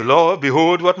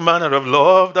 Behold, what manner of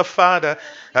love the Father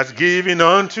has given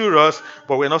unto us.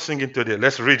 But we're not singing today.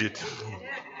 Let's read it.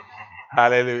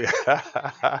 Hallelujah.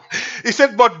 He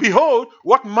said, but behold,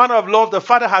 what manner of love the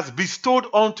Father has bestowed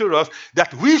unto us,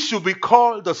 that we should be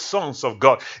called the sons of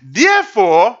God.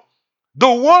 Therefore,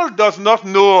 the world does not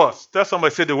know us. Tell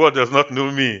somebody, say, the world does not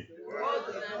know me.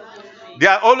 They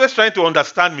are always trying to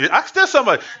understand me. Tell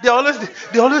somebody, they're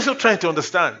always trying to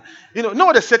understand. No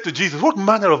one said to Jesus, what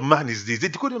manner of man is this? They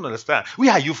couldn't understand.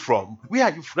 Where are you from? Where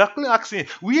are you from? They're asking,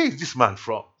 where is this man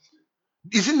from?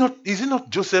 Is it not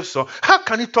Joseph's son? How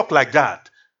can he talk like that?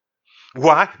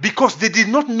 Why? Because they did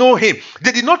not know him.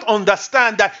 They did not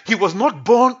understand that he was not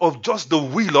born of just the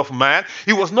will of man.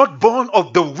 He was not born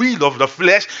of the will of the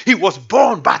flesh. He was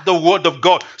born by the word of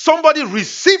God. Somebody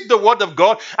received the word of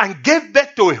God and gave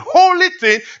birth to a holy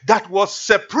thing that was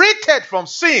separated from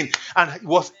sin and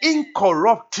was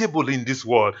incorruptible in this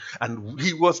world. And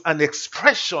he was an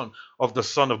expression of the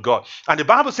Son of God. And the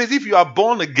Bible says if you are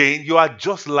born again, you are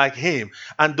just like him.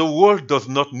 And the world does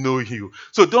not know you.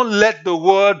 So don't let the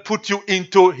world put you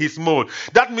into his mold.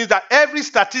 That means that every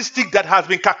statistic that has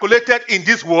been calculated in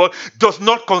this world does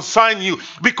not concern you,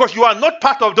 because you are not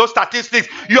part of those statistics.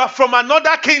 You are from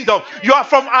another kingdom. You are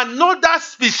from another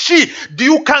species.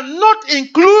 You cannot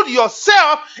include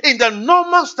yourself in the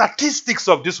normal statistics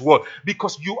of this world,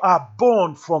 because you are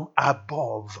born from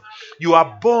above. You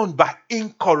are born by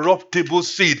incorruptible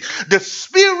seed. The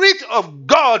Spirit of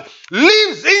God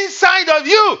lives inside of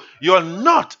you. You're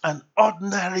not an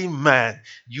ordinary man.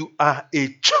 You are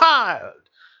a child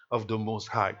of the Most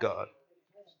High God.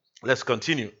 Let's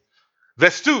continue.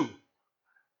 Verse 2.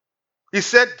 He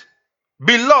said,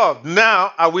 beloved,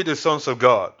 now are we the sons of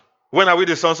God. When are we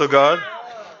the sons of God?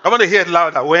 I want to hear it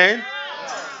louder. When?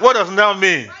 What does now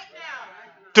mean?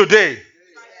 Today.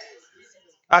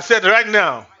 I said right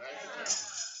now.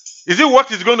 Is it what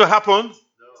is going to happen?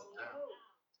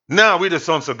 Now we're the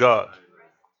sons of God.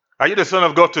 Are you the son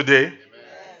of God today?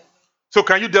 So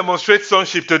can you demonstrate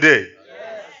sonship today?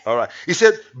 All right. He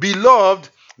said, beloved,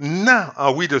 now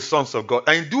are we the sons of God,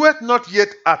 and doeth not yet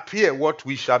appear what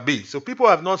we shall be. So people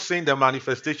have not seen the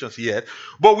manifestations yet,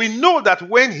 but we know that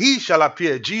when he shall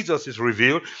appear, Jesus is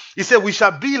revealed. He said, we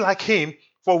shall be like him,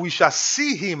 for we shall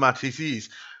see him as he is.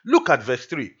 Look at verse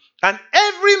 3. And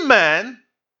every man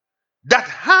that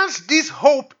has this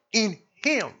hope in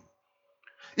him.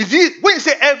 When you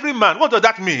say every man, what does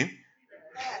that mean?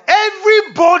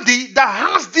 Everybody that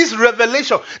has this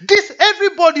revelation,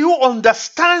 everybody who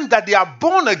understands that they are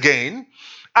born again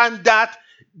and that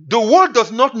the world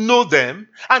does not know them,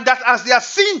 and that as they are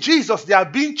seeing Jesus, they are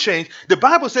being changed. The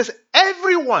Bible says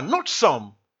everyone, not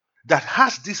some, that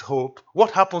has this hope,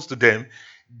 what happens to them?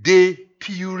 They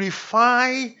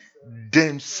purify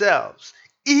themselves,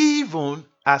 even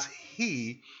as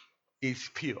he is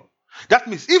pure. That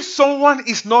means if someone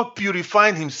is not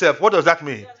purifying himself, what does that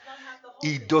mean?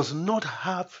 He does not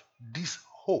have this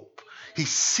hope. He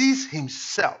sees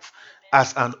himself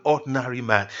as an ordinary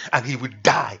man, and he will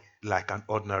die like an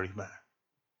ordinary man.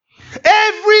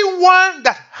 Everyone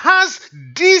that has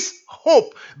this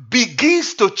hope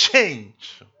begins to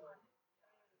change.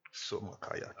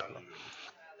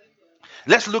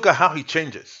 Let's look at how he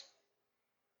changes.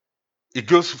 It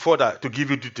goes further to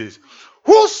give you details.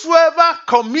 Whosoever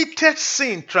committed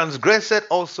sin transgressed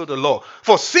also the law.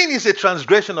 For sin is a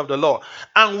transgression of the law.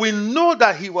 And we know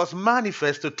that he was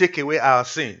manifest to take away our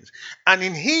sins. And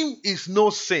in him is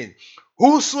no sin.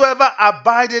 Whosoever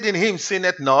abideth in him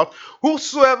sinneth not.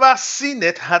 Whosoever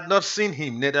sinneth had not seen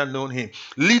him, neither known him.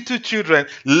 Little children,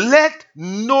 let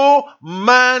no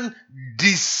man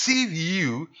deceive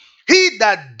you. He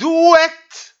that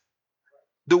doeth,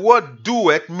 the word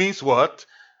doeth means what?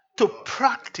 To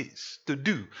practice, to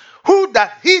do. He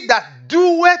that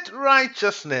doeth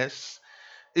righteousness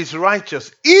is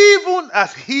righteous, even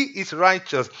as he is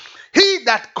righteous. He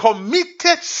that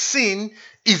committed sin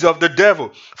is of the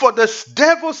devil. For the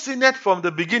devil sinned from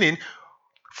the beginning.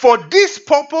 For this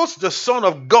purpose the Son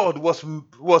of God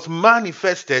was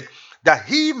manifested, that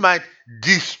he might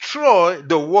destroy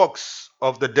the works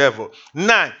of the devil.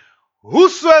 9.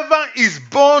 Whosoever is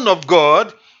born of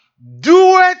God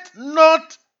doeth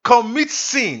not commit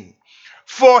sin,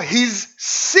 for his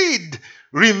seed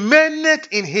remaineth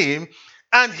in him,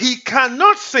 and he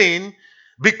cannot sin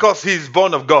because he is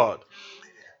born of God.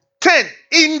 10.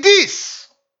 In this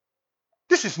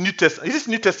is New Testament. Is this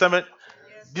New Testament?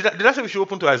 Did I say we should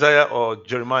open to Isaiah or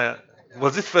Jeremiah?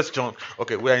 Was this First John?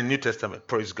 Okay, we are in New Testament.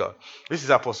 Praise God. This is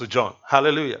Apostle John.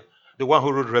 Hallelujah. The one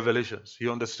who wrote Revelations. He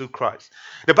understood Christ.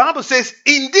 The Bible says,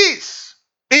 in this.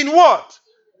 In what?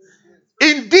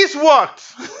 In this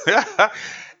what?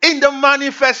 In the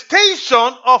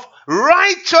manifestation of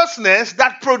righteousness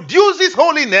that produces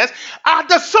holiness are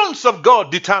the sons of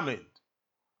God determined.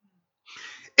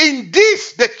 In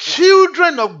this, the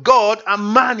children of God are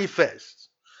manifest,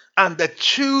 and the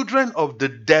children of the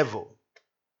devil.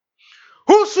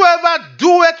 Whosoever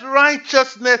doeth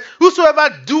righteousness, whosoever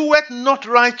doeth not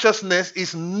righteousness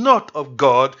is not of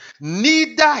God,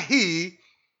 neither he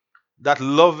that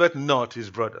loveth not his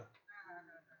brother.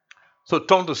 So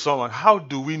turn to someone. How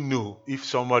do we know if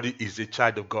somebody is a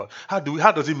child of God? How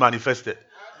does it manifest it?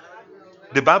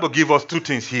 The Bible gives us two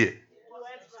things here.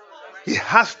 He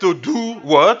has to do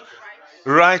what?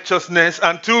 Righteousness.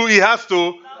 And two, he has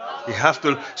to.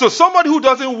 So somebody who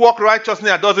doesn't walk righteousness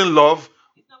and doesn't love,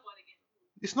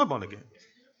 it's not born again.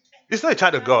 It's not a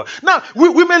child of God. Now,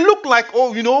 we may look like,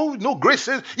 no, grace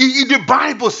says, the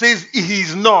Bible says he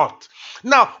is not.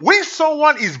 Now, when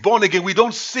someone is born again, we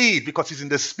don't see it because he's in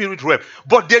the spirit realm.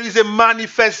 But there is a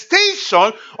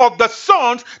manifestation of the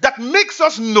sons that makes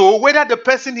us know whether the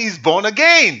person is born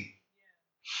again.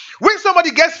 When somebody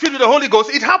gets filled with the Holy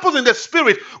Ghost, it happens in the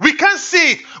spirit. We can't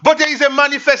see it, but there is a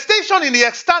manifestation in the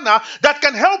external that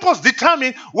can help us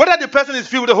determine whether the person is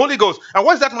filled with the Holy Ghost. And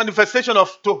what's that manifestation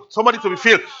of somebody to be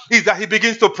filled? Is that he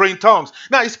begins to pray in tongues.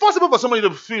 Now, it's possible for somebody to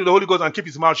be filled with the Holy Ghost and keep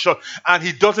his mouth shut, and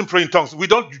he doesn't pray in tongues. We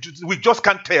just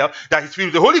can't tell that he's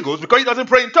filled with the Holy Ghost because he doesn't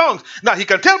pray in tongues. Now, he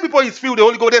can tell people he's filled with the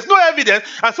Holy Ghost. There's no evidence,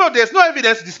 and so there's no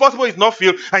evidence. It's possible he's not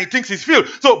filled, and he thinks he's filled.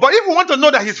 So, but if we want to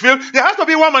know that he's filled, there has to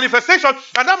be one manifestation,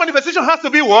 and that manifestation has to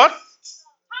be what?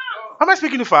 Am I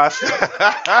speaking too fast?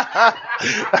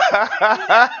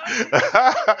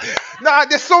 Now,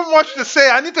 there's so much to say.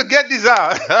 I need to get this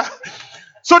out.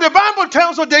 So the Bible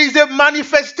tells us there is a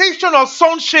manifestation of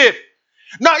sonship.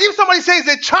 Now, if somebody says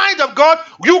a child of God,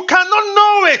 you cannot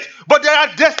know it. But there are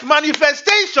just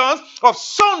manifestations of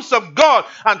sons of God.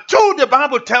 And two, the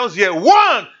Bible tells you,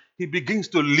 one, he begins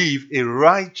to live a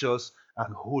righteous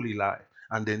and holy life.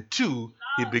 And then two,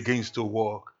 he begins to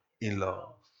walk in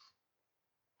love.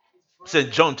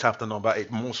 St. John chapter number 8.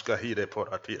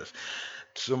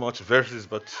 So much verses,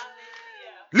 but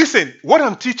listen, what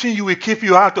I'm teaching you will keep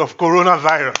you out of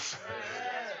coronavirus.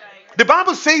 The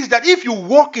Bible says that if you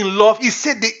walk in love, it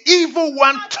said the evil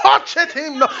one toucheth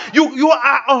him not. You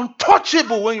are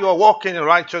untouchable when you are walking in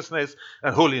righteousness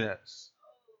and holiness.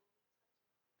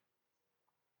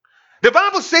 The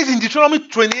Bible says in Deuteronomy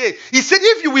 28, it said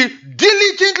if you will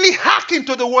diligently hearken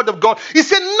to the word of God, it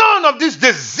said none of these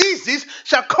diseases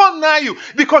shall come nigh you,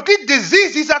 because these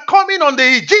diseases are coming on the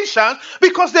Egyptians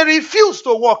because they refuse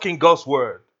to walk in God's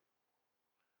word.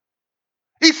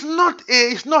 It's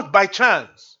not by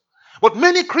chance. But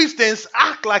many Christians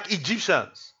act like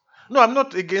Egyptians. No, I'm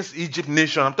not against Egypt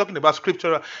nation. I'm talking about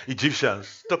scriptural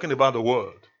Egyptians, talking about the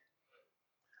world.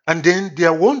 And then they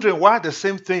are wondering why the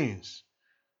same things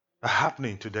are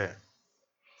happening to them.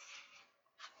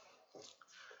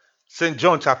 St.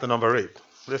 John chapter number 8.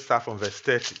 Let's start from verse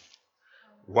 30.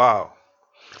 Wow.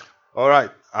 All right.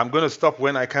 I'm going to stop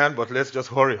when I can, but let's just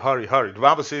hurry. The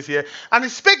Bible says here, and he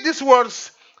spake these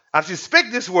words. As he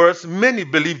spake these words, many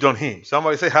believed on him.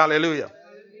 Somebody say hallelujah.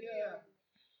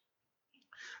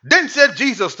 Then said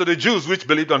Jesus to the Jews which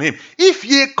believed on him, if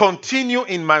ye continue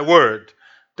in my word.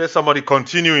 Tell somebody,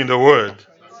 continue in the word.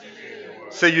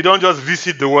 Say, you don't just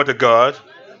visit the word of God.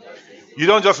 You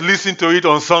don't just listen to it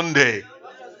on Sunday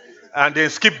and then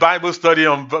skip Bible study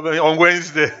on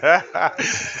Wednesday.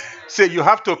 Say, you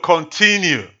have to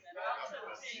continue.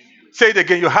 Say it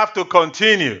again, you have to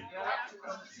continue.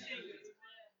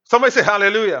 Somebody say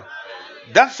hallelujah.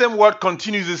 That same word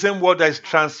continue is the same word that is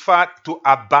transferred to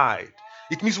abide.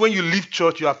 It means when you leave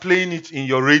church, you are playing it in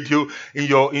your radio, in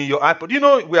your iPod. You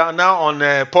know, we are now on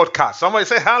podcast. Somebody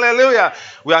say hallelujah.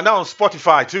 We are now on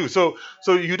Spotify too. So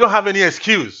you don't have any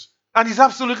excuse. And it's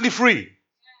absolutely free.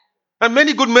 And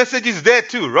many good messages there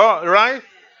too, right?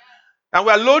 And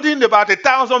we are loading about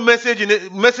 1,000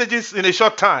 messages in a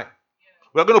short time.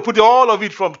 We're going to put all of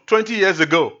it from 20 years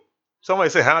ago.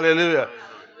 Somebody say hallelujah.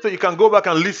 So you can go back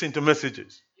and listen to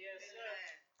messages.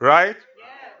 Right?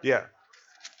 Yeah.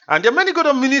 And there are many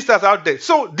good ministers out there.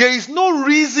 So there is no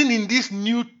reason in this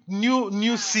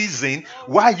new season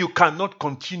why you cannot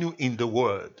continue in the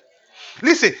word.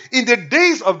 Listen, in the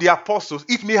days of the apostles,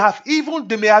 they may have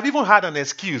even had an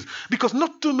excuse because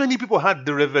not too many people had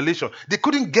the revelation. They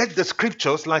couldn't get the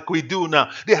scriptures like we do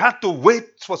now. They had to wait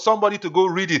for somebody to go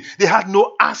read it. They had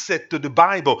no access to the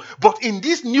Bible. But in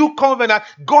this new covenant,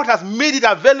 God has made it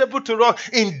available to us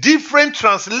in different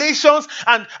translations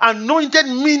and anointed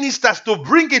ministers to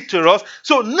bring it to us.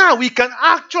 So now we can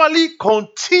actually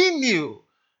continue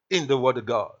in the Word of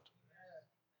God.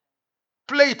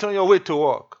 Play it on your way to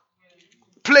work.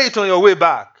 Play it on your way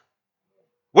back.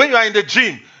 When you are in the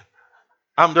gym,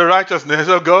 I'm the righteousness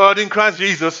of God in Christ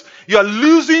Jesus. You are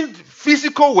losing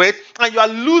physical weight and you are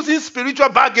losing spiritual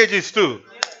baggages too.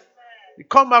 You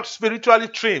come out spiritually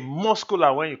trained,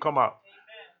 muscular when you come out.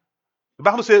 The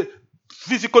Bible says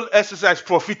physical exercise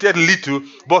profited little,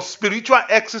 but spiritual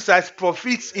exercise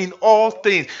profits in all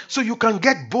things. So you can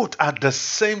get both at the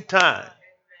same time.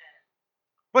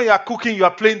 When you are cooking, you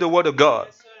are playing the word of God.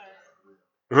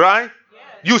 Right?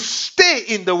 You stay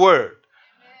in the word.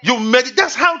 You meditate.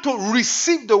 That's how to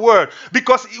receive the word.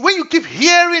 Because when you keep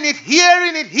hearing it,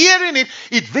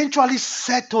 it eventually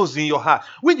settles in your heart.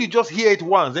 When you just hear it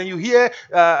once, and you hear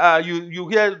you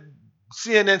hear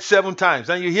CNN 7 times,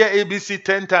 and you hear ABC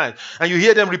 10 times, and you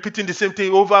hear them repeating the same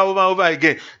thing over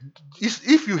again.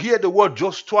 If you hear the word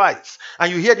just twice,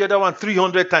 and you hear the other one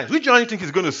 300 times, which one do you think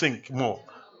is going to sink more?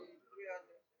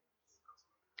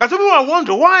 And some people are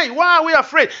wondering, why are we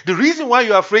afraid? The reason why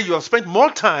you're afraid, you have spent more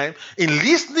time in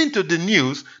listening to the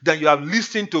news than you have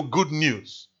listened to good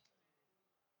news.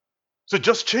 So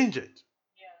just change it.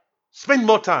 Yeah. Spend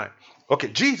more time. Okay,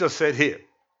 Jesus said here.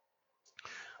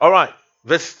 All right,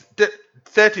 verse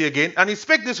 30 again. And he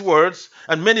spake these words,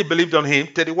 and many believed on him.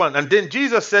 31. And then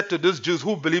Jesus said to those Jews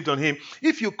who believed on him,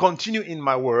 if you continue in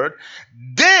my word,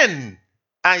 then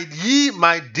are ye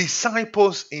my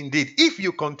disciples indeed, if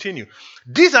you continue.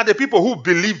 These are the people who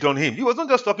believed on him. He was not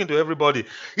just talking to everybody.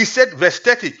 He said, verse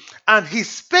 30, and he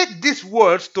spake these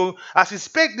words as he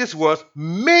spake these words,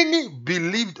 many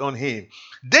believed on him.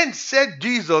 Then said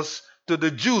Jesus to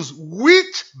the Jews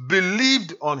which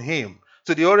believed on him.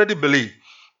 So they already believed.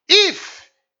 If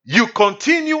you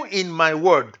continue in my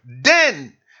word,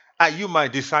 then are you my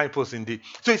disciples indeed.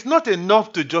 So it's not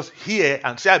enough to just hear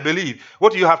and say, I believe.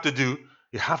 What do you have to do?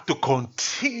 You have to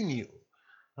continue.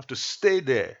 You have to stay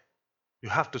there. You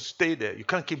have to stay there. You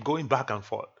can't keep going back and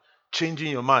forth,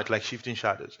 changing your mind like shifting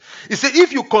shadows. He said,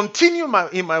 if you continue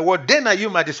in my word, then are you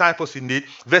my disciples indeed.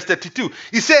 Verse 32.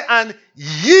 He said, and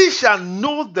ye shall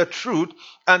know the truth,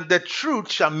 and the truth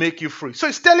shall make you free. So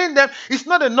he's telling them it's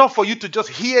not enough for you to just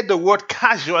hear the word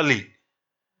casually.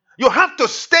 You have to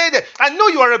stay there. I know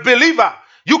you are a believer.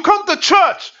 You come to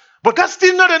church. But that's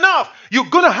still not enough. You're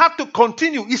going to have to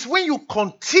continue. It's when you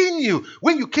continue,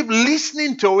 when you keep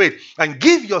listening to it and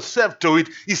give yourself to it.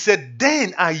 He said,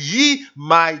 then are ye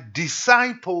my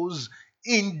disciples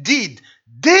indeed.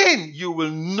 Then you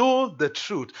will know the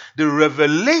truth. The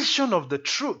revelation of the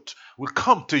truth will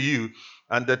come to you,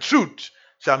 and the truth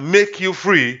shall make you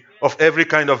free of every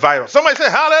kind of virus. Somebody say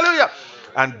hallelujah.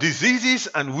 And diseases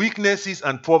and weaknesses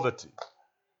and poverty.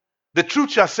 The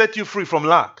truth shall set you free from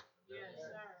lack.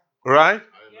 Right?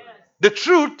 Yes. The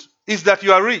truth is that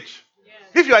you are rich. Yes.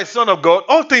 If you are a son of God,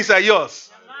 all things are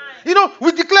yours. You know,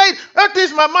 we declare all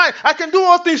things my mind. I can do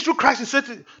all things through Christ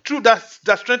and through that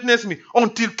strengthens me,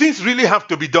 until things really have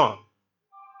to be done.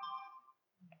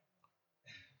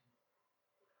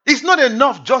 It's not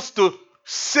enough just to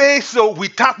say so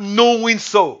without knowing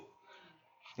so.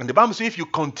 And the Bible says if you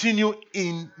continue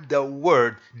in the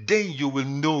word, then you will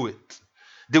know it.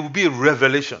 There will be a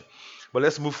revelation. But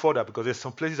let's move further because there's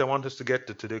some places I want us to get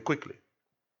to today quickly.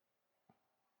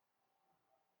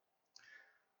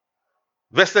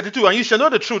 Verse 32, and you shall know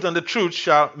the truth, and the truth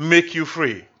shall make you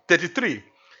free. 33,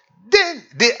 then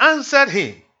they answered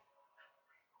him,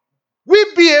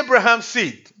 we be Abraham's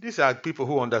seed. These are people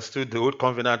who understood the old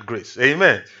covenant grace.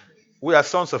 Amen. We are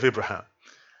sons of Abraham.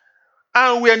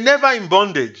 And we are never in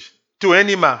bondage to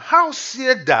any man. How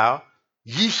sayest thou,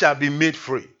 ye shall be made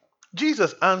free?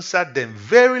 Jesus answered them,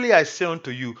 verily I say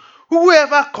unto you,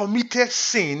 whoever committed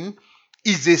sin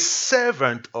is a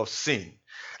servant of sin.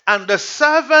 And the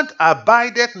servant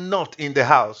abideth not in the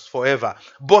house forever,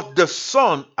 but the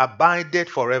Son abideth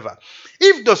forever.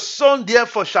 If the Son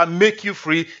therefore shall make you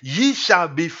free, ye shall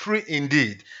be free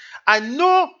indeed. I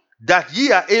know that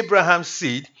ye are Abraham's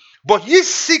seed, but ye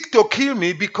seek to kill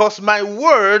me because my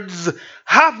words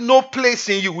have no place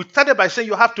in you. We started by saying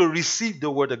you have to receive the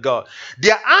word of God.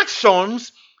 Their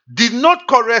actions did not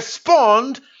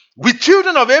correspond with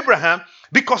children of Abraham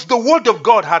because the word of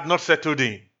God had not settled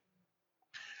in.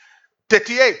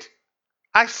 38.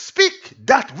 I speak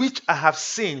that which I have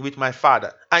seen with my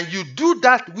father, and you do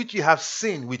that which you have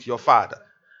seen with your father.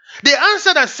 They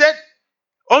answered and said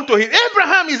unto him,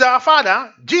 Abraham is our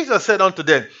father. Jesus said unto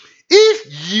them,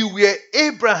 if you were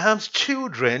Abraham's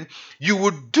children, you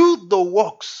would do the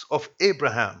works of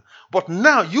Abraham. But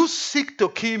now you seek to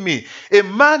kill me, a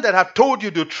man that have told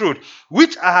you the truth,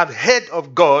 which I have heard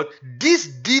of God. This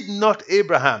did not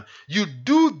Abraham. You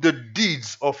do the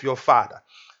deeds of your father.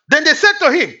 Then they said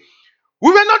to him,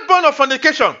 we were not born of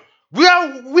fornication. We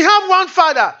have one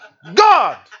father,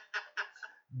 God.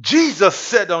 Jesus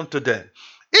said unto them,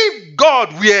 if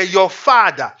God were your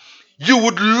father, you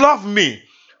would love me.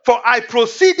 For I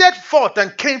proceeded forth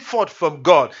and came forth from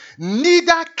God.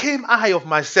 Neither came I of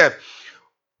myself,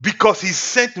 because he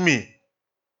sent me.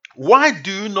 Why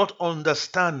do you not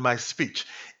understand my speech?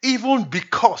 Even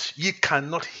because ye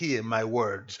cannot hear my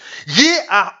words. Ye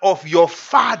are of your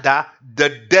father the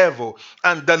devil,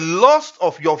 and the lust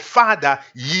of your father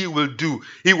ye will do.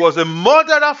 He was a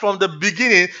murderer from the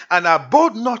beginning, and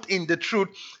abode not in the truth,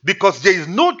 because there is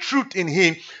no truth in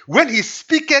him. When he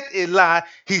speaketh a lie,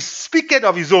 he speaketh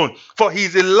of his own, for he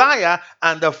is a liar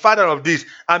and the father of this.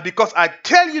 And because I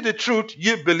tell you the truth,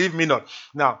 ye believe me not.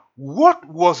 Now, what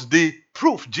was the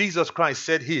proof Jesus Christ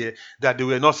said here that they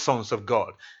were not sons of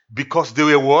God? Because they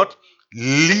were what?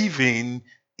 Living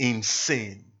in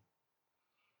sin.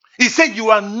 He said, you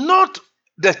are not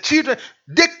the children.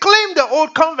 They claim the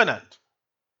old covenant.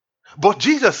 But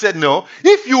Jesus said, no,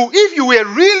 if you were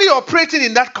really operating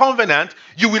in that covenant,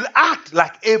 you will act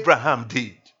like Abraham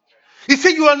did. He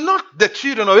said, you are not the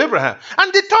children of Abraham.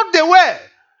 And they thought they were.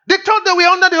 They thought they were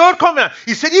under the old covenant.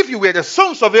 He said, if you were the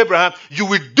sons of Abraham, you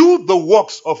will do the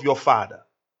works of your father.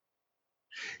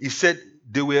 He said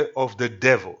they were of the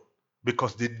devil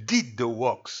because they did the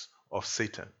works of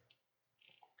Satan.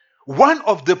 One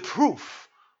of the proof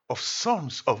of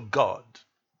sons of God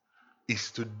is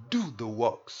to do the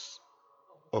works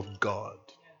of God.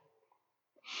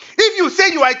 If you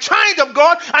say you are a child of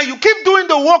God and you keep doing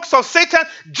the works of Satan,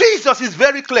 Jesus is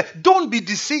very clear. Don't be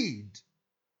deceived.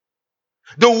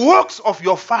 The works of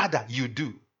your father you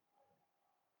do.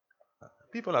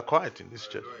 People are quiet in this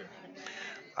church.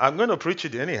 I'm going to preach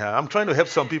it anyhow. I'm trying to help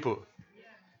some people.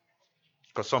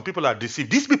 Because some people are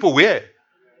deceived. These people were.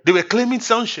 They were claiming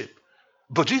sonship.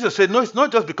 But Jesus said, no, it's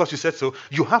not just because you said so.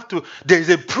 You have to, there is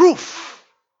a proof.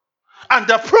 And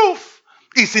the proof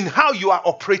is in how you are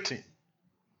operating.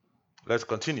 Let's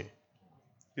continue.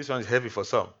 This one is heavy for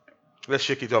some. Let's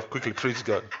shake it off quickly. Praise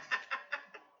God.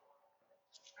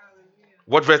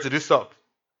 What verse did we stop?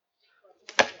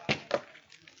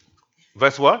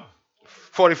 Verse what?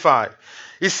 45.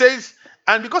 It says,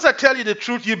 and because I tell you the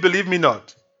truth, you believe me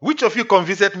not. Which of you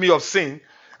convinceth me of sin?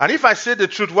 And if I say the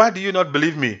truth, why do you not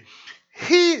believe me?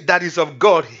 He that is of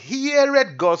God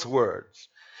heareth God's words.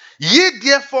 Ye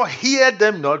therefore hear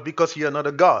them not, because ye are not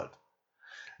of God.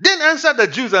 Then answered the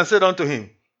Jews and said unto him,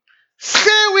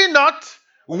 say we not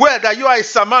well that you are a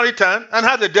Samaritan and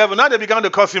have the devil? Now they began to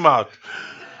curse him out.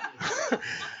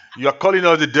 You are calling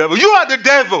us the devil. You are the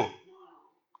devil.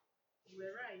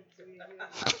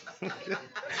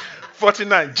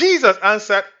 49. Jesus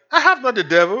answered, I have not the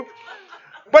devil,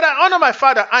 but I honor my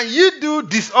Father, and you do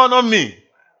dishonor me.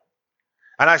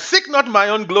 And I seek not my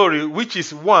own glory, which is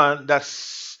there's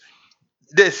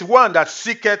one that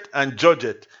seeketh and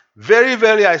judgeth. Very,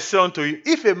 very, I say unto you,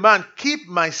 if a man keep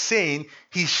my saying,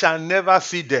 he shall never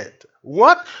see death.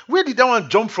 What? Where did that one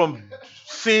jump from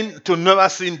sin to never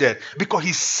seeing death? Because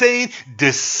he's saying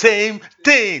the same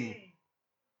thing.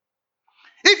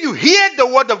 If you hear the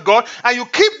word of God and you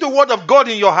keep the word of God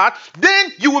in your heart,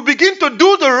 then you will begin to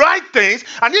do the right things.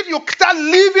 And if you start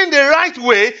living the right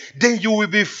way, then you will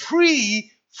be free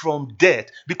from death,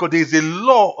 because there is a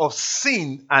law of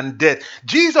sin and death.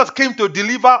 Jesus came to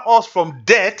deliver us from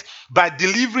death by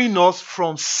delivering us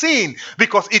from sin,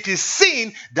 because it is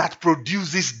sin that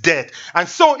produces death. And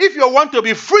so if you want to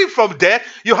be free from death,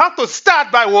 you have to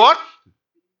start by what?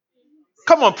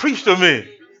 Come on, preach to me.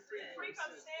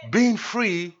 Being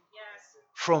free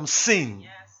from sin.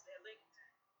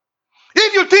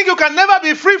 If you think you can never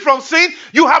be free from sin,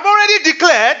 you have already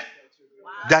declared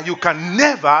that you can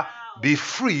never be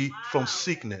free from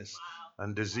sickness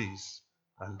and disease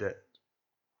and death.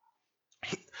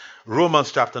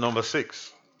 Romans chapter number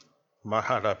 6.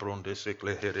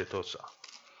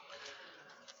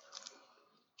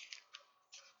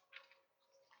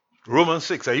 Romans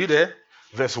 6, are you there?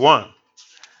 Verse 1.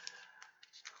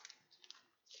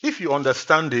 If you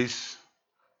understand this,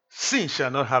 sin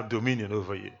shall not have dominion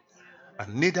over you,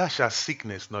 and neither shall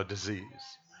sickness nor disease.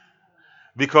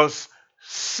 Because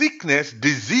sickness,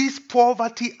 disease,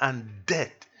 poverty, and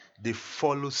death, they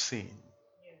follow sin.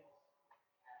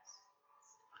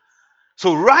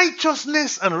 So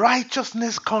righteousness and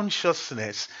righteousness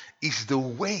consciousness is the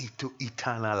way to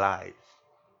eternal life.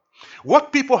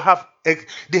 What people have,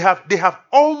 they have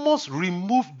almost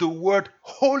removed the word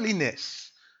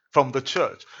holiness from the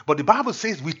church. But the Bible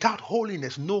says without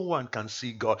holiness, no one can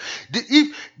see God.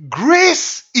 If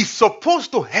grace is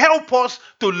supposed to help us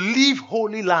to live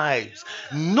holy lives,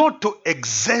 not to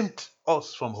exempt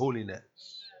us from holiness.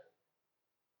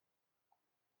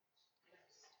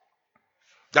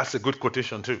 That's a good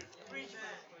quotation too.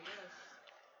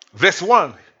 Verse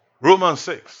 1, Romans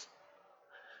 6.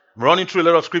 I'm running through a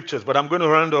lot of scriptures, but I'm going to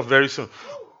round off very soon.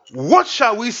 What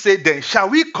shall we say then? Shall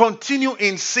we continue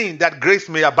in sin that grace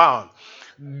may abound?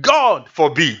 God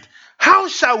forbid. How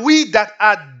shall we that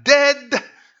are dead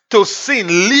to sin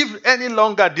live any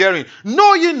longer therein?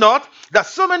 Know ye not that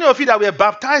so many of you that were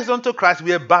baptized unto Christ,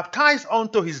 we are baptized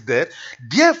unto his death.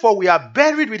 Therefore we are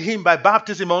buried with him by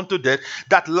baptism unto death,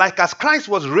 that like as Christ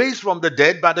was raised from the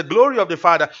dead by the glory of the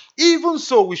Father, even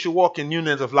so we should walk in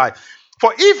newness of life.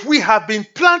 For if we have been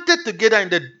planted together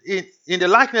in the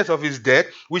likeness of his death,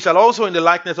 we shall also in the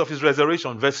likeness of his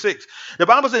resurrection. Verse 6. The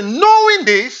Bible says, knowing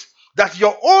this, that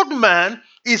your old man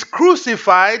is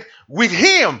crucified with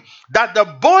him, that the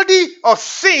body of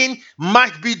sin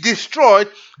might be destroyed,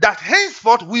 that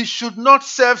henceforth we should not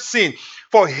serve sin.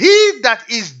 For he that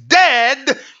is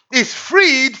dead is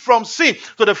freed from sin.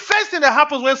 So the first thing that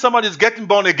happens when somebody is getting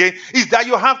born again is that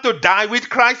you have to die with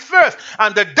Christ first.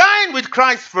 And the dying with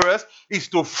Christ first is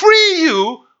to free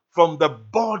you from the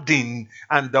burden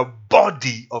and the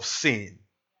body of sin,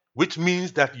 which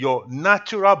means that your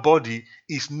natural body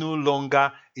is no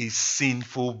longer a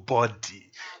sinful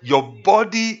body. Your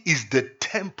body is the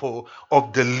temple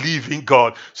of the living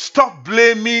God. Stop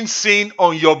blaming sin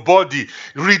on your body.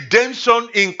 Redemption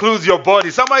includes your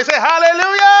body. Somebody say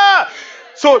hallelujah.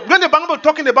 So when the Bible is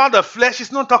talking about the flesh,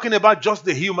 it's not talking about just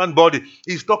the human body.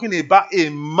 It's talking about a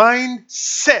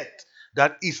mindset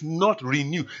that is not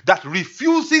renewed, that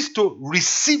refuses to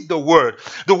receive the word,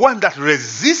 the one that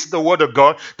resists the word of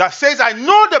God, that says, I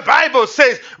know the Bible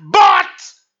says, but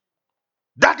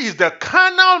that is the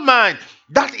carnal mind,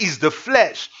 that is the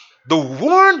flesh. The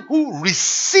one who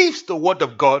receives the word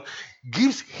of God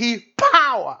gives him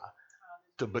power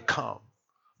to become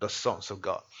the sons of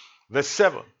God. Verse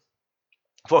 7,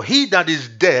 for he that is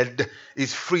dead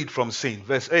is freed from sin.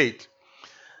 Verse 8,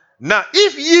 now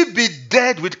if ye be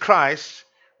dead with Christ,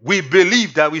 we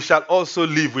believe that we shall also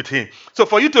live with him. So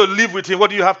for you to live with him, what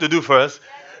do you have to do first?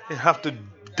 You have to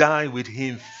die with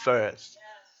him first.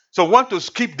 So want to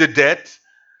skip the death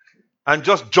and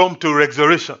just jump to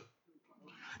resurrection.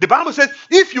 The Bible says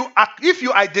if you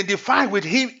identify with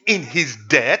him in his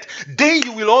death, then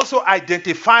you will also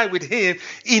identify with him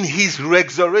in his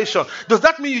resurrection. Does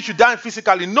that mean you should die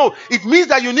physically? No. It means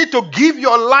that you need to give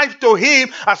your life to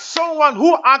him as someone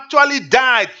who actually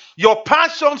died. Your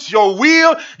passions, your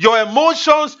will, your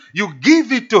emotions, you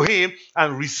give it to him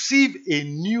and receive a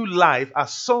new life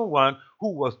as someone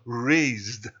who was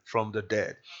raised from the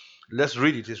dead. Let's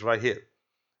read it. It's right here.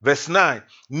 Verse 9.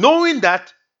 Knowing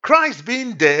that Christ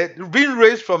being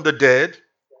raised from the dead,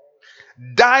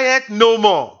 dieth no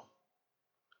more.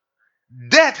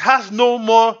 Death has no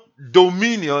more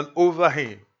dominion over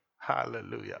him.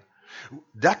 Hallelujah.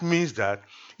 That means that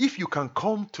if you can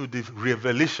come to the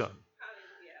revelation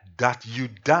that you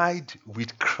died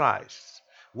with Christ,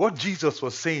 what Jesus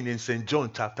was saying in St.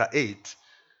 John chapter 8,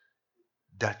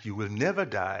 that you will never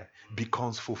die,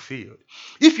 becomes fulfilled.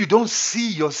 If you don't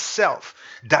see yourself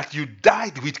that you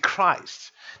died with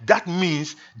Christ, that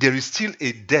means there is still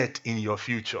a death in your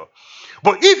future.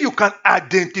 But if you can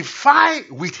identify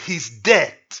with his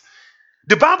death,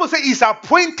 the Bible says it's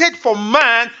appointed for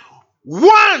man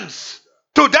once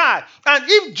to die. And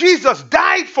if Jesus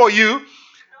died for you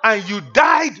and you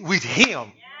died with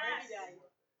him,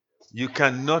 you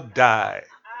cannot die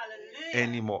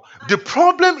anymore. The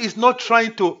problem is not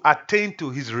trying to attain to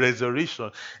his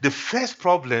resurrection. The first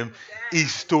problem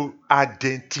is to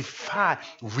identify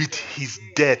with his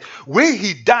death. When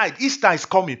he died, Easter is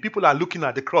coming. People are looking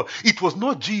at the cross. It was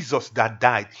not Jesus that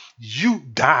died. You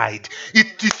died.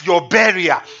 It is your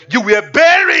burial. You were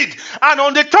buried. And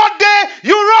on the third day,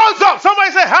 you rose up.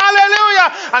 Somebody say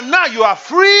hallelujah. And now you are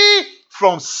free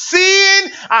from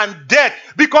sin and death.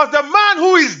 Because the man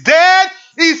who is dead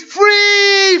is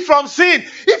free from sin.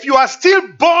 If you are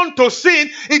still born to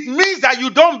sin, it means that you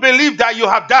don't believe that you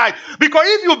have died. Because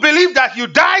if you believe that you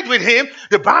died with him,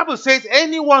 the Bible says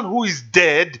anyone who is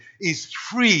dead is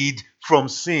freed from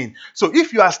sin. So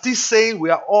if you are still saying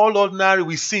we are all ordinary,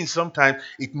 we sin sometimes,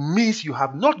 it means you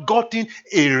have not gotten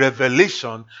a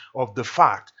revelation of the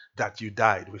fact that you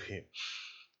died with him.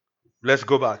 Let's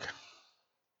go back.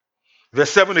 Verse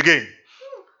 7 again.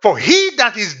 For he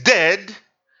that is dead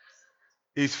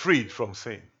is freed from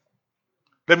sin.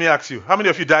 Let me ask you, how many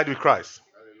of you died with Christ?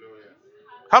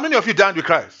 How many of you died with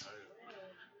Christ?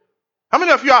 How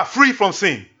many of you are free from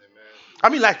sin? I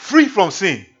mean, like free from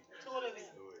sin.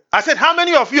 I said, how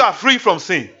many of you are free from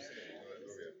sin?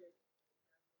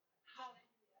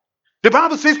 The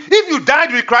Bible says, if you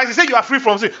died with Christ, it says you are free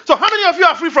from sin. So how many of you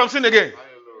are free from sin again?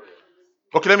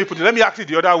 Okay, let me ask it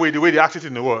the other way, the way they ask it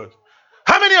in the world.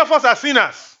 How many of us are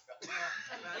sinners?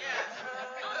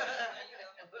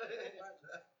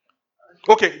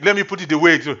 Okay, let me put it the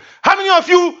way it is. How many of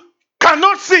you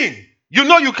cannot sin? You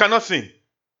know you cannot sin.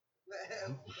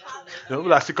 No,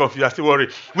 people are still confused, are still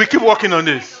worried. We keep working on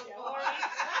this.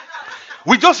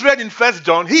 We just read in 1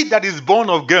 John, he that is born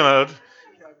of God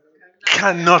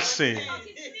cannot sin.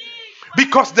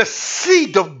 Because the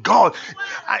seed of God,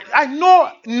 I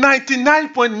know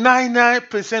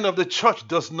 99.99% of the church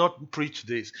does not preach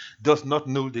this, does not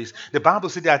know this. The Bible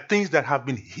says there are things that have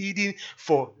been hidden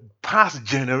for past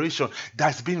generation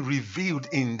that's been revealed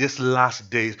in this last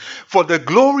days. For the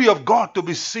glory of God to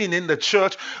be seen in the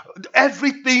church,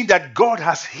 everything that God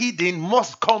has hidden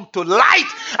must come to light.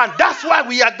 And that's why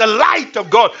we are the light of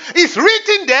God. It's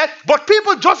written there, but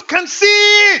people just can't see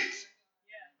it.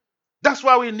 That's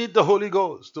why we need the Holy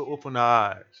Ghost to open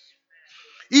our eyes.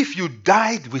 If you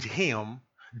died with him,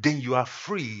 then you are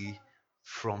free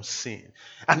from sin.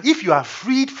 And if you are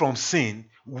freed from sin,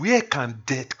 where can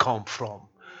death come from?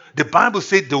 The Bible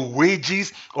said the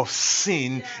wages of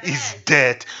sin is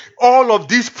death. All of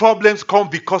these problems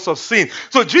come because of sin.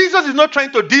 So Jesus is not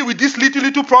trying to deal with this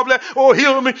little problem. Oh,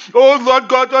 heal me. Oh, Lord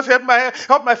God, just help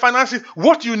my finances.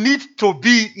 What you need to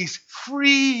be is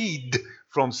freed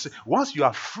from sin. Once you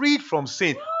are freed from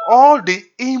sin, all the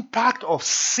impact of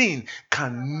sin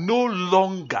can no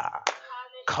longer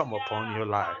come upon your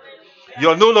life.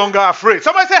 You're no longer afraid.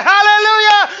 Somebody say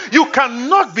hallelujah. You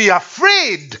cannot be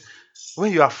afraid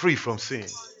when you are free from sin.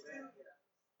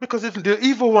 Because if the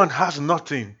evil one has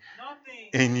nothing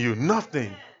in you,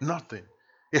 nothing.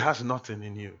 It has nothing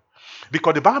in you.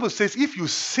 Because the Bible says if you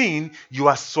sin, you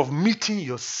are submitting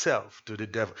yourself to the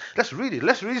devil. Let's read it.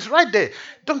 It's right there.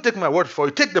 Don't take my word for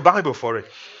it. Take the Bible for it.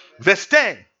 Verse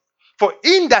 10. For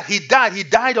in that he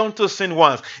died unto sin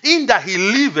once. In that he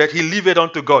liveth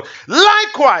unto God.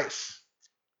 Likewise.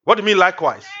 What do you mean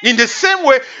likewise? In the same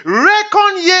way,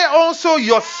 reckon ye also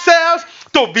yourselves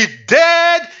to be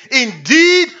dead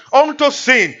indeed unto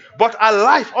sin, but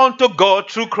alive unto God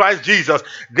through Christ Jesus.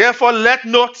 Therefore, let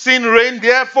not sin reign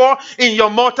therefore in your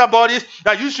mortal bodies,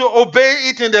 that you should obey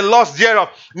it in the lust thereof.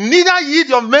 Neither yield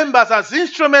your members as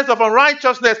instruments of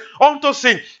unrighteousness unto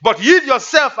sin, but yield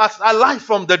yourself as alive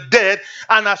from the dead,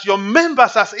 and as your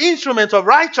members as instruments of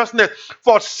righteousness.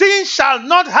 For sin shall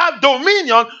not have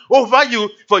dominion over you,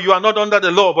 for you are not under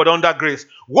the law, but under grace.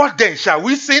 What then? Shall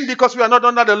we sin because we are not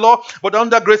under the law, but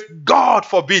under grace? God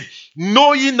forbid.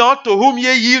 Know ye not to whom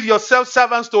ye yield yourselves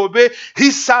servants to obey?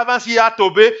 His servants ye are to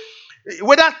obey,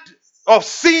 whether of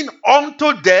sin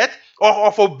unto death, or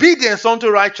of obedience unto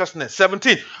righteousness.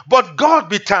 17. But God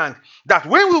be thanked that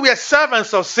when we were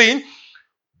servants of sin,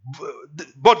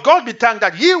 but God be thanked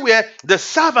that ye were the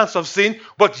servants of sin,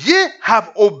 but ye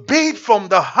have obeyed from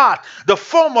the heart the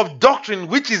form of doctrine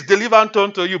which is delivered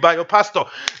unto you by your pastor.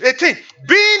 18.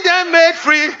 Being then made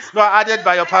free, added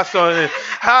by your pastor.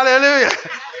 Hallelujah.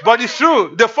 But it's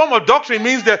true. The form of doctrine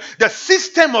means the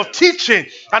system of teaching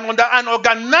and an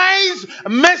organized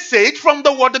message from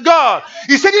the word of God.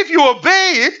 He said if you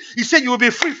obey it, he said you will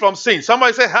be free from sin.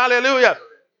 Somebody say hallelujah.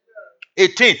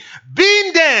 18.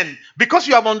 Being then, because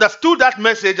you have understood that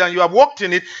message and you have walked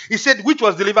in it, he said, which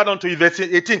was delivered unto you. Verse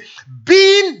 18.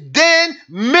 Being then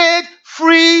made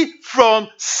free from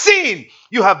sin,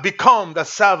 you have become the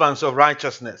servants of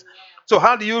righteousness. So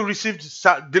how do you receive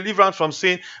deliverance from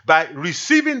sin? By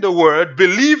receiving the word,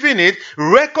 believing it,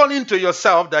 reckoning to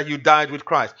yourself that you died with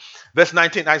Christ. Verse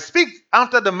 19. I speak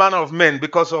after the manner of men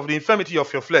because of the infirmity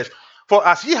of your flesh. For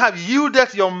as ye have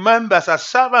yielded your members as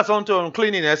servants unto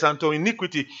uncleanness and to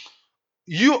iniquity,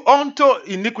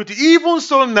 even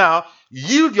so now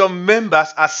yield your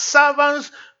members as servants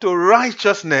to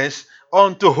righteousness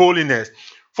unto holiness.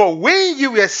 For when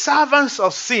you were servants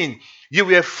of sin, you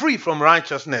were free from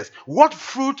righteousness. What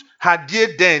fruit had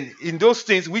ye then in those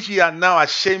things which ye are now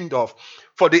ashamed of?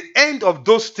 For the end of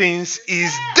those things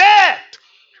is death.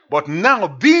 But now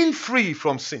being free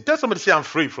from sin. Tell somebody, say, I'm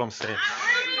free from sin.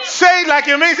 Say it like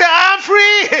you mean. Say, I'm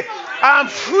free I'm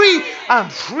free. I'm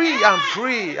free. I'm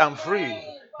free. I'm free.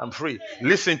 I'm free.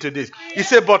 Listen to this. He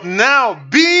said, but now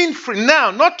being free, now,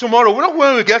 not tomorrow, not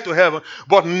when we get to heaven,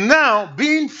 but now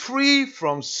being free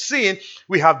from sin,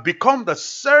 we have become the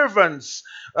servants,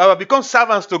 become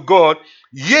servants to God.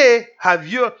 Ye have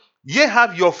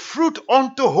your fruit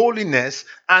unto holiness,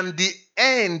 and the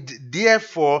end,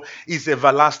 therefore, is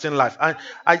everlasting life.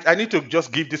 I need to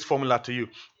just give this formula to you.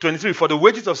 23, for the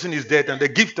wages of sin is death, and the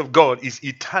gift of God is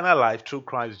eternal life through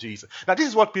Christ Jesus. Now, this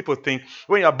is what people think.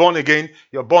 When you are born again,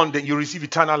 you're born, then you receive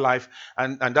eternal life,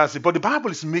 and that's it. But the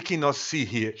Bible is making us see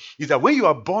here is that when you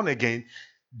are born again,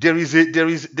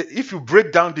 if you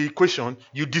break down the equation,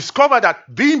 you discover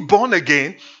that being born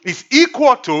again is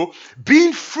equal to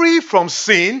being free from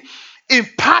sin,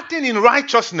 imparting in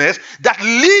righteousness that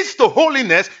leads to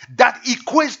holiness that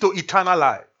equates to eternal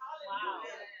life.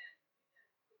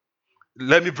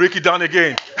 Let me break it down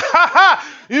again.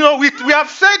 We have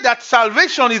said that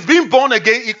salvation is being born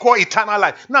again equal eternal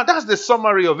life. Now, that's the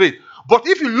summary of it. But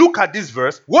if you look at this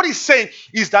verse, what it's saying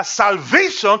is that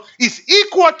salvation is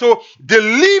equal to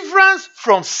deliverance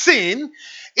from sin,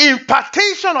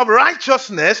 impartation of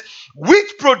righteousness,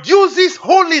 which produces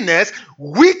holiness,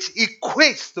 which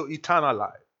equates to eternal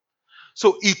life.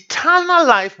 So eternal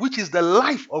life, which is the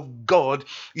life of God,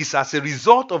 is as a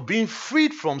result of being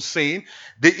freed from sin,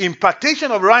 the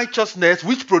impartation of righteousness,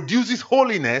 which produces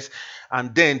holiness,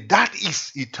 and then that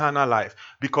is eternal life.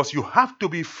 Because you have to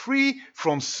be free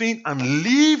from sin and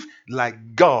live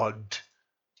like God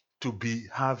to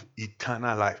have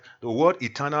eternal life. The word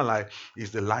eternal life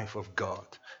is the life of God,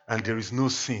 and there is no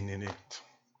sin in it.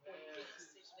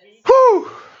 Whew!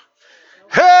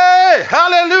 Hey,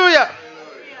 hallelujah!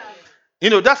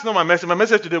 That's not my message. My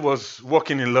message today was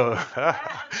walking in love.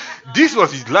 This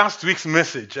was last week's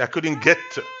message. I couldn't get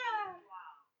to.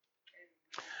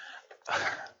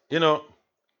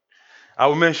 I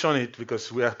will mention it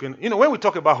because we have been, when we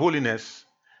talk about holiness,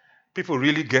 people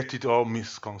really get it all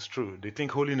misconstrued. They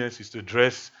think holiness is to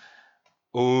dress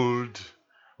old,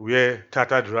 wear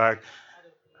tattered rag.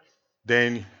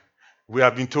 Then we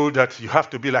have been told that you have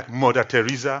to be like Mother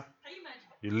Teresa.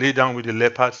 You lay down with the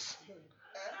lepers.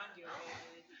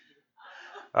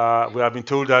 We have been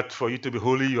told that for you to be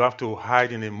holy, you have to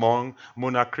hide in a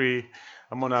monastery.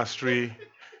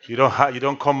 You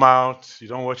don't come out. You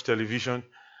don't watch television.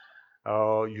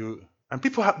 And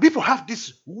people have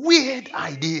these weird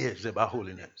ideas about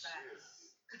holiness.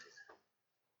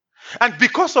 And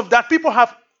because of that, people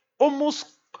have almost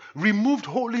removed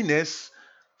holiness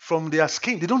from their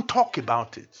skin. They don't talk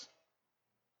about it.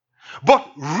 But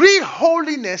real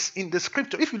holiness in the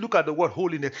scripture, if you look at the word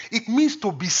holiness, it means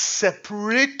to be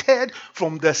separated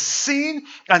from the sin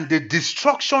and the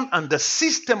destruction and the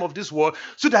system of this world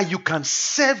so that you can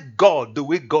serve God the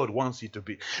way God wants you to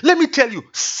be. Let me tell you,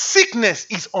 sickness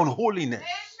is unholiness.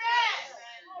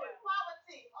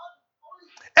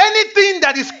 Anything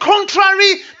that is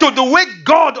contrary to the way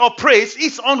God operates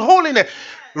is unholiness.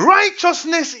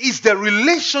 Righteousness is the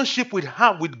relationship we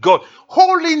have with God.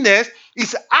 Holiness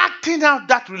is acting out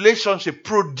that relationship,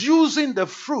 producing the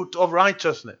fruit of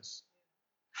righteousness.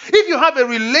 If you have a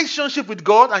relationship with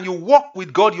God and you walk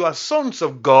with God, you are sons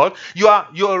of God, you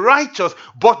are righteous.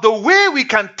 But the way we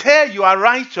can tell you are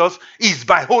righteous is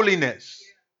by holiness.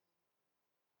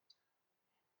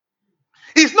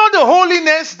 It's not the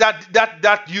holiness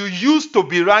that you use to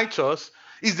be righteous,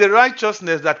 it's the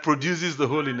righteousness that produces the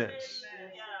holiness.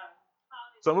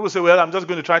 Some people say, well, I'm just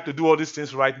going to try to do all these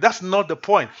things right. That's not the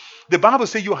point. The Bible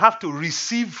says you have to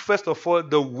receive, first of all,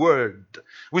 the word.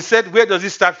 We said, where does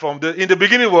it start from? In the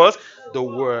beginning was the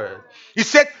word. He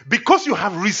said, because you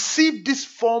have received this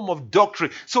form of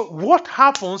doctrine. So what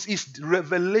happens is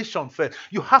revelation first.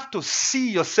 You have to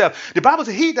see yourself. The Bible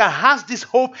says, he that has this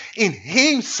hope in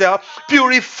himself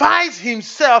purifies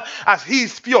himself as he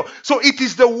is pure. So it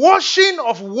is the washing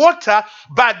of water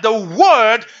by the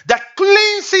word that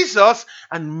cleanses us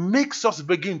and makes us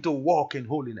begin to walk in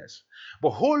holiness.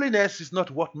 But holiness is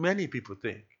not what many people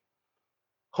think.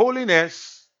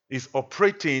 Holiness is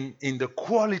operating in the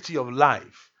quality of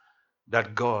life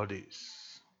that God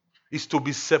is. It's to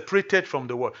be separated from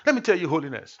the world. Let me tell you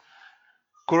holiness.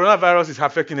 Coronavirus is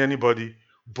affecting anybody,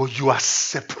 but you are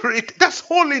separated. That's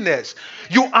holiness.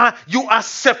 You are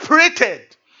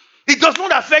separated. It does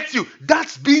not affect you.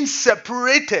 That's being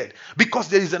separated because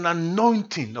there is an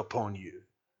anointing upon you.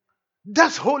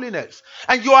 That's holiness.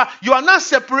 And you are not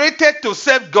separated to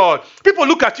serve God. People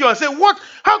look at you and say, what?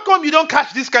 How come you don't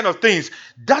catch these kind of things?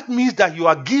 That means that you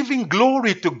are giving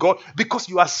glory to God because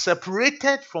you are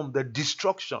separated from the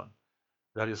destruction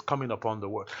that is coming upon the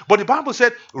world. But the Bible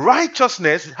said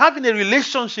righteousness, having a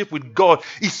relationship with God,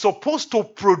 is supposed to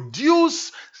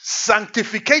produce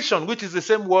sanctification, which is the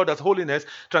same word as holiness,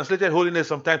 translated holiness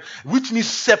sometimes, which means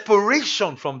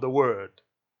separation from the world.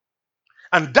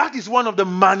 And that is one of the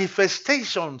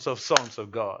manifestations of sons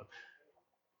of God.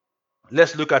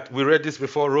 Let's look at, we read this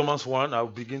before, Romans 1. I'll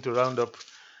begin to round up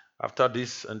after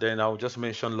this, and then I'll just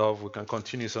mention love. We can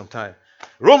continue sometime.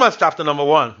 Romans chapter number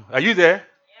 1. Are you there?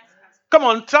 Come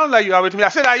on, sound like you are with me. I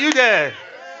said, are you there? Yes.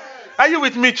 Are you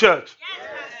with me, church? Yes.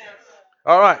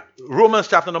 All right. Romans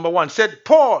chapter number 1 said,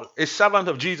 Paul, a servant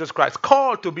of Jesus Christ,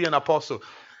 called to be an apostle,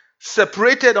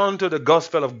 separated unto the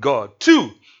gospel of God.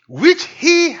 2, which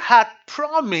he had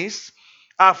promised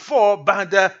afore by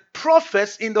the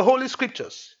prophets in the Holy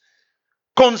Scriptures,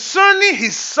 concerning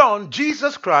his Son,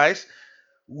 Jesus Christ,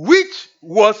 which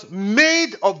was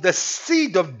made of the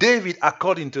seed of David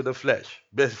according to the flesh.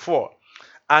 Verse 4.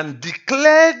 And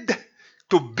declared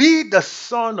to be the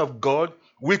Son of God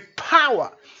with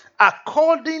power,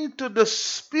 according to the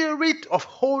Spirit of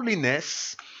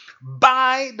holiness,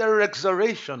 by the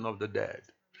resurrection of the dead.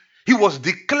 He was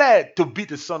declared to be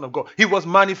the Son of God. He was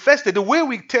manifested. The way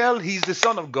we tell he's the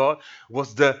Son of God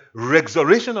was the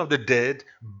resurrection of the dead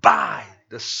by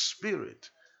the Spirit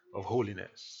of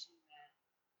holiness.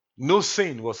 No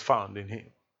sin was found in him.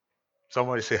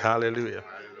 Somebody say hallelujah.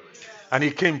 And he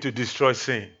came to destroy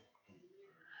sin.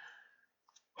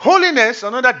 Holiness,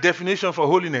 another definition for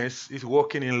holiness, is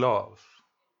walking in love.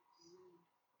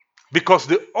 Because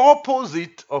the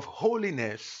opposite of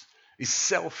holiness is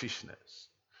selfishness.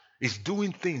 It's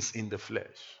doing things in the flesh.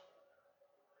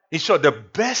 In short, the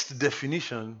best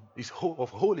definition of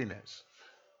holiness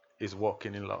is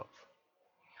walking in love.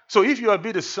 So if you are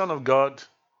be the Son of God,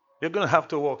 you're going to have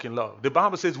to walk in love. The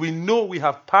Bible says we know we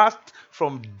have passed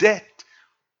from death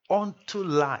unto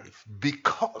life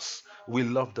because we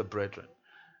love the brethren.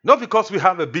 Not because we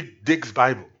have a big Diggs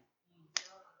Bible.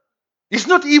 It's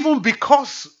not even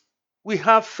because we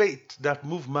have faith that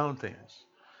moves mountains.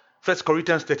 1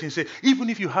 Corinthians 13 says, even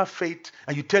if you have faith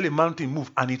and you tell a mountain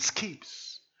move and it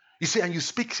skips. You say, and you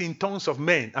speak in tongues of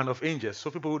men and of angels. So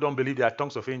people who don't believe there are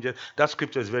tongues of angels, that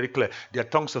scripture is very clear. There are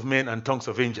tongues of men and tongues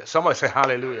of angels. Somebody say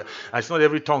hallelujah. And it's not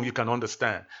every tongue you can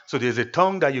understand. So there's a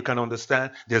tongue that you can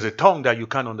understand. There's a tongue that you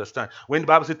can't understand. When the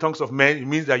Bible says tongues of men, it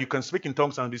means that you can speak in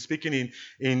tongues and be speaking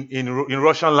in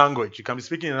Russian language. You can be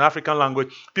speaking in an African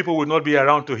language. People would not be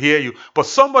around to hear you. But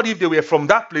somebody, if they were from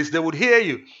that place, they would hear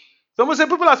you. Someone said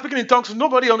people are speaking in tongues,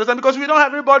 nobody understands because we don't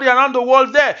have everybody around the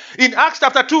world there. In Acts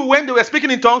chapter 2, when they were speaking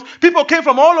in tongues, people came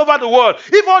from all over the world.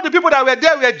 If all the people that were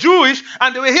there were Jewish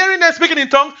and they were hearing them speaking in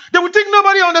tongues, they would think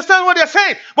nobody understands what they're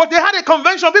saying. But they had a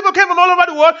convention, people came from all over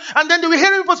the world and then they were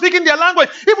hearing people speaking their language.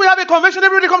 If we have a convention,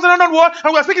 everybody comes around the world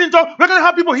and we're speaking in tongues, we're going to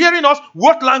have people hearing us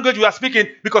what language we are speaking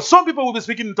because some people will be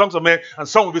speaking in tongues of men and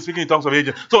some will be speaking in tongues of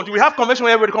angels. So we have convention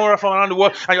where everybody comes from around the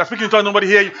world and you're speaking in tongues, nobody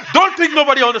hear you. Don't think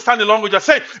nobody understands the language you're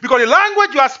saying because the language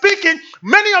you are speaking,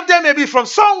 many of them may be from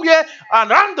somewhere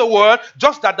around the world,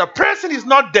 just that the person is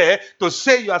not there to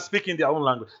say you are speaking their own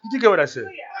language. Did you get what I said?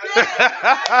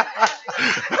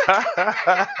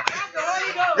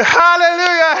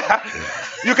 Hallelujah.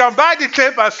 You can buy the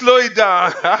tape and slow it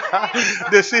down.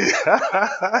 They see.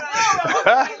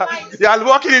 You are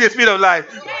walking in the speed of light.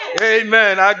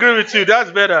 Amen. I agree with you.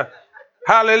 That's better.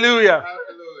 Hallelujah.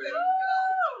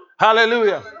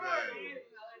 Hallelujah.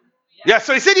 Yeah,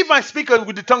 so he said, if I speak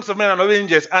with the tongues of men and of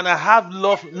angels and I have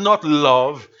love, not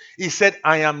love, he said,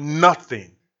 I am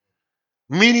nothing.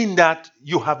 Meaning that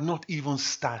you have not even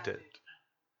started.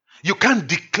 You can't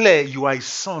declare you are a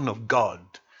son of God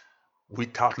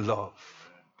without love.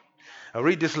 I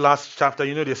read this last chapter.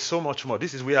 You know, there's so much more.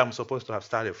 This is where I'm supposed to have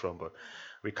started from, but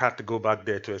we can't go back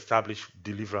there to establish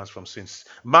deliverance from sins.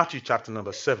 Matthew chapter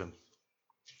number 7.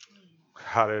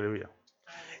 Hallelujah.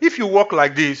 If you walk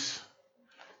like this,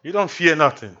 you don't fear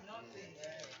nothing.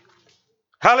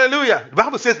 Hallelujah. The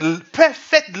Bible says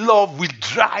perfect love will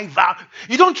drive out.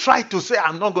 You don't try to say,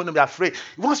 I'm not going to be afraid.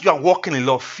 Once you are walking in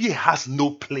love, fear has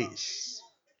no place.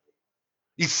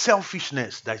 It's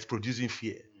selfishness that is producing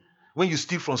fear. When you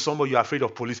steal from somebody, you're afraid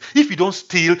of police. If you don't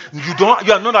steal, you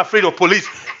are not afraid of police.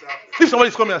 If somebody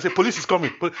is coming and say, police is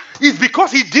coming, it's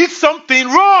because he did something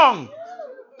wrong.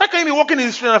 How can you be walking in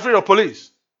the street and afraid of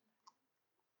police?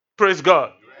 Praise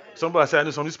God. Somebody said, I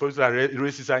know some of these police are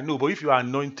racist. I know, but if you are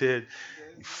anointed,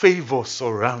 favor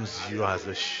surrounds you as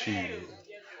a shield.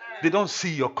 They don't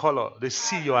see your color, they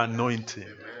see your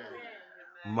anointing.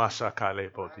 And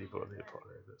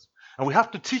we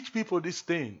have to teach people these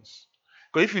things.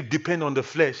 Because if you depend on the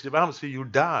flesh, the Bible says you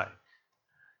die.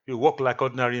 You walk like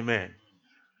ordinary men.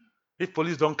 If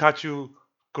police don't catch you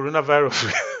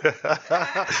Coronavirus.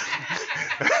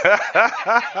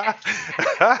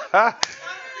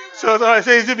 So I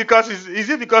say, is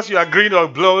it because you are green or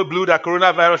blue that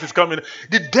coronavirus is coming?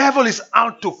 The devil is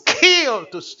out to kill,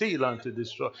 to steal, and to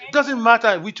destroy. It doesn't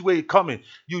matter which way it's coming.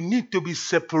 You need to be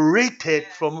separated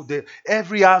from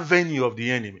every avenue of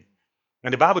the enemy.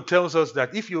 And the Bible tells us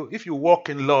that if you walk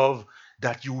in love,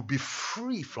 that you will be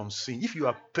free from sin. If you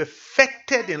are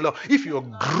perfected in love, if you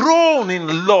are grown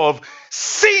in love,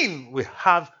 sin will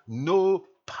have no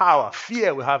power.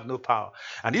 Fear will have no power.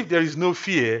 And if there is no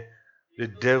fear, the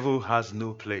devil has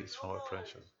no place for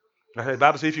oppression. The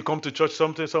Bible says if you come to church,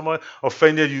 someone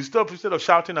offended you, stop instead of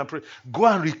shouting and pray. Go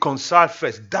and reconcile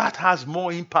first. That has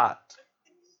more impact.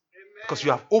 Because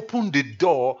you have opened the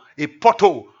door, a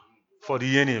portal for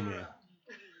the enemy.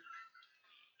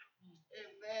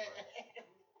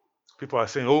 People are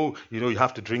saying, oh, you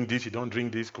have to drink this, you don't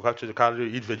drink this, capture the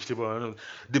calorie, eat vegetable.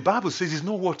 The Bible says it's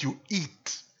not what you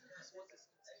eat.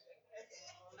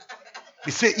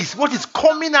 It says it's what is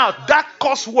coming out. That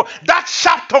curse word, that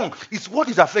sharp tongue is what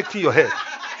is affecting your head.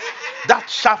 That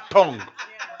sharp tongue.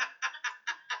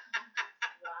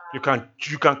 You can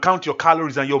count your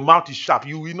calories and your mouth is sharp.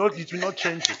 It will not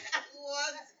change it.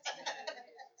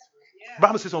 The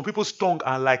Bible says some people's tongue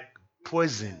are like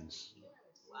poisons.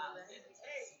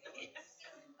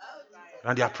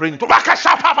 And they are praying.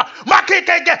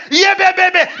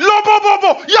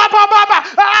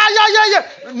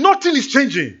 Nothing is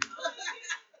changing.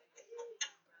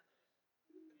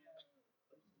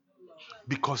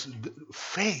 Because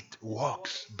faith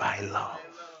works by love.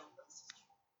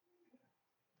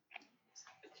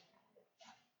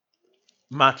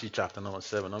 Matthew chapter number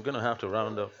 7. I'm going to have to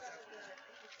round up.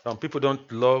 Some people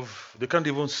don't love, they can't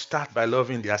even start by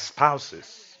loving their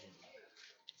spouses.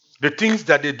 The things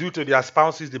that they do to their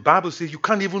spouses, the Bible says you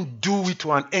can't even do it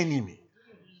to an enemy.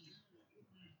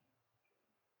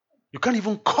 You can't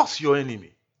even curse your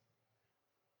enemy.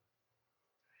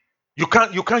 You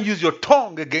can't use your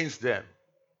tongue against them.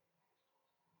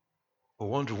 I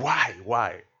wonder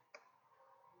why?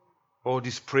 All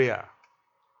this prayer.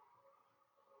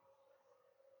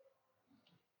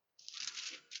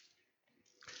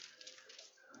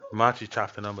 Matthew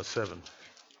chapter number 7.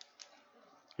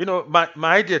 My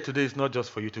idea today is not just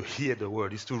for you to hear the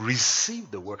word, it's to receive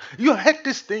the word. You heard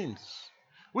these things.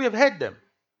 We have heard them.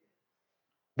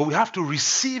 But we have to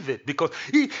receive it because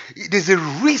there's a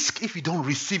risk if you don't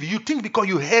receive it. You think because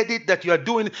you heard it that you are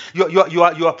doing,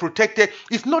 you are protected.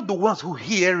 It's not the ones who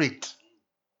hear it.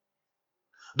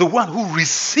 The one who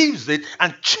receives it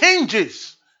and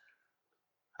changes.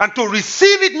 And to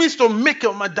receive it means to make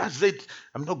your mind, that's it.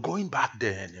 I'm not going back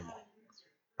there anymore.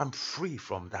 I'm free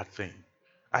from that thing.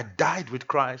 I died with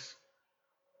Christ.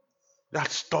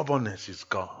 That stubbornness is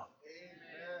gone.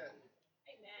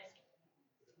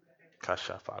 Amen.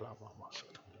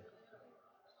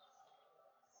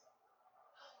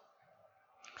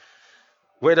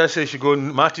 Where did I say you should go?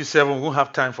 Matthew 7. We won't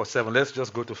have time for 7. Let's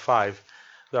just go to 5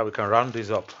 so that we can round this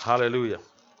up. Hallelujah.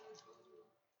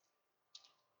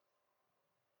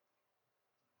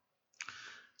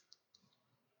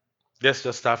 Let's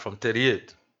just start from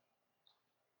 38.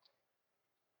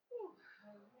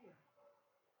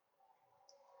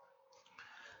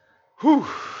 Whew.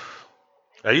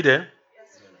 Are you there?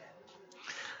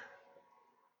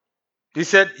 He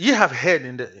said, ye have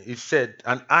heard, he said,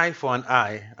 an eye for an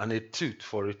eye and a tooth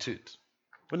for a tooth.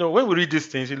 When we read these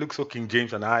things, it looks so King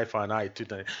James, an eye for an eye, a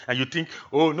tooth. And you think,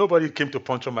 oh, nobody came to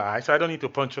puncture my eye, so I don't need to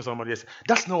puncture somebody else.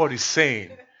 That's not what he's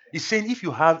saying. He's saying if you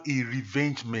have a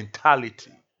revenge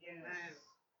mentality,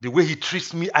 the way he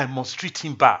treats me, I must treat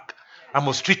him back. I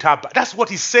must treat her back. That's what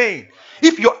he's saying.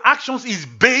 If your actions is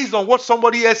based on what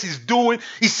somebody else is doing,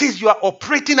 he says you are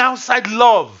operating outside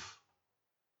love.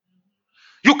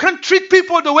 You can't treat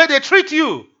people the way they treat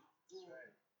you.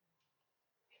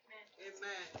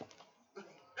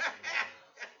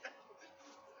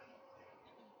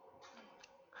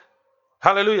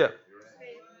 Hallelujah.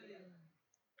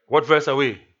 What verse are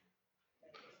we?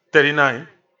 39.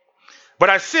 But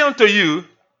I say unto you,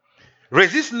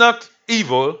 resist not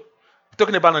evil,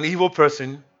 talking about an evil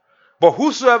person, but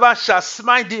whosoever shall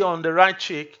smite thee on the right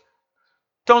cheek,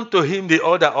 turn to him the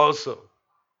other also.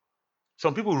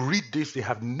 Some people read this, they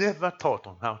have never thought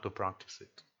on how to practice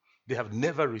it. They have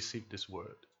never received this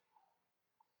word.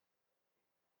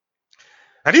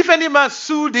 And if any man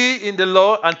sue thee in the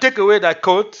law and take away thy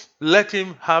coat, let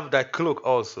him have thy cloak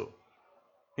also.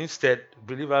 Instead,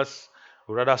 believers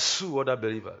would rather sue other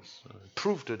believers,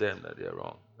 prove to them that they are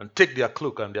wrong, and take their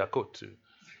cloak and their coat too.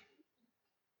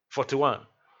 41.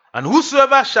 And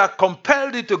whosoever shall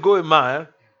compel thee to go a mile,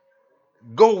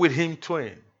 go with him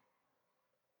twain.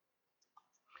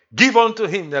 Give unto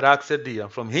him that asketh thee,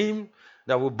 and from him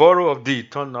that will borrow of thee,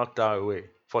 turn not thou away.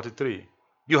 43.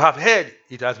 You have heard,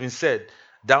 it has been said,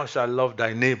 thou shalt love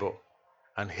thy neighbor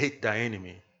and hate thy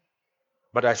enemy.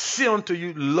 But I say unto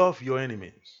you, love your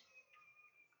enemies.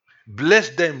 Bless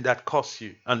them that curse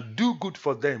you, and do good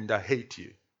for them that hate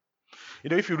you.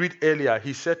 If you read earlier,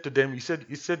 he said to them, he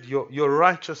said, your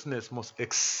righteousness must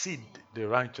exceed the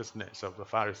righteousness of the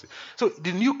Pharisees. So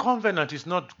the new covenant is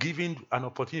not giving an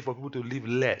opportunity for people to live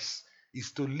less,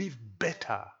 it's to live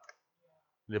better,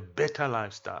 the better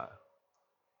lifestyle.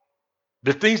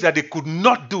 The things that they could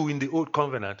not do in the old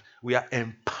covenant, we are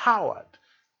empowered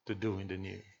to do in the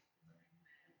new.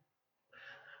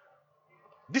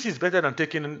 This is better than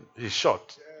taking a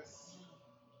shot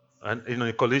and in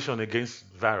a collision against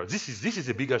virus. This is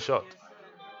a bigger shot.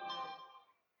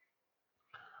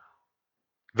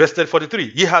 Verse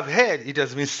 43, ye have heard, it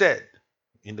has been said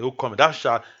in the old covenant, thou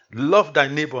shalt love thy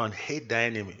neighbor and hate thy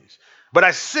enemies. But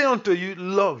I say unto you,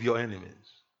 love your enemies.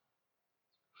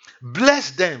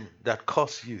 Bless them that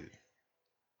curse you.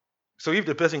 So if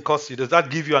the person curses you, does that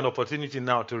give you an opportunity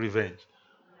now to revenge?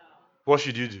 What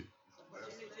should you do?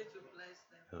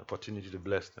 An opportunity to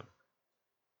bless them.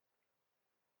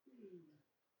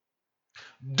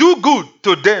 Do good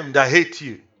to them that hate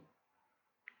you.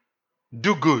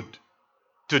 Do good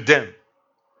to them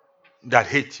that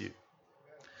hate you.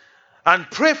 And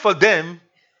pray for them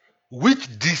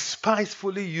which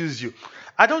despisefully use you.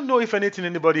 I don't know if anything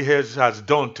anybody else has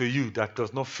done to you that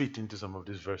does not fit into some of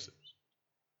these verses.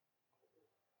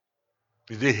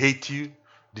 Did they hate you?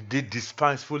 Did they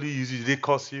despisefully use you? Did they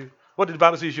curse you? What did the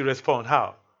Bible say you should respond?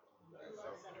 How?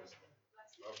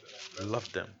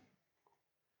 Love them.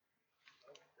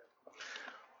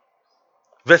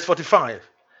 Verse 45.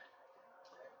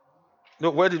 No,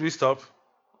 where did we stop?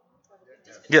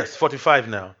 Yes, 45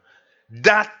 now.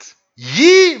 That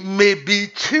ye may be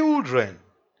children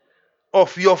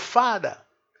of your Father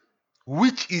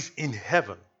which is in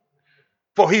heaven.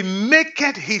 For he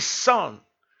maketh his sun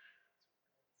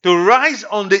to rise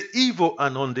on the evil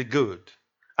and on the good,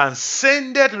 and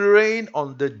sendeth rain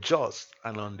on the just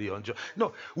and on the unjust.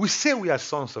 No, we say we are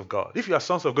sons of God. If you are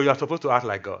sons of God, you are supposed to act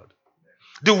like God.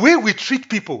 The way we treat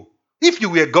people, if you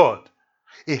were God,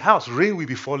 a house, rain will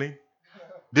be falling.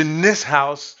 The next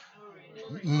house,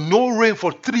 no rain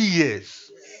for 3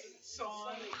 years.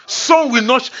 Sun will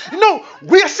not. No,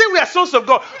 we are saying we are sons of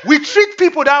God. We treat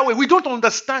people that way. We don't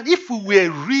understand. If we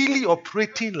were really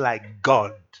operating like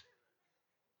God,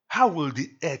 how will the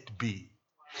earth be?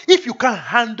 If you can't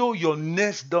handle your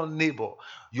next door neighbor,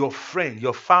 your friend,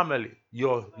 your family,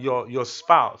 your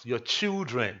spouse, your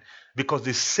children, because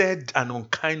they said an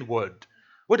unkind word,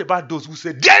 what about those who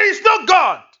said, there is no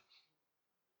God?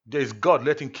 There is God,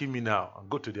 let him kill me now and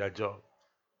go to their job.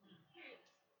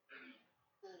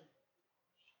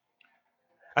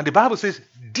 And the Bible says,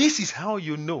 this is how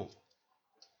you know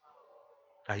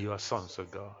that you are sons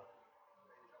of God.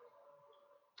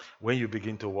 When you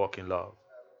begin to walk in love.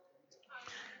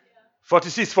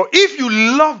 46, for if you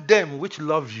love them which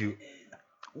love you,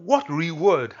 what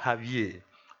reward have ye?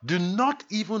 Do not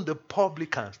even the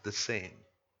publicans the same?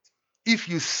 If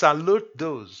you salute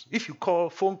those, if you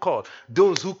phone call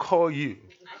those who call you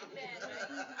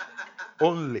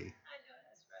only,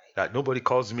 that nobody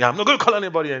calls me, I'm not going to call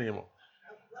anybody anymore.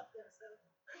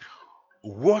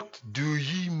 What do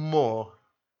ye more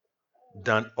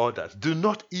than others? Do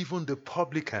not even the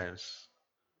publicans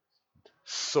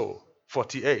so?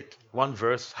 48, one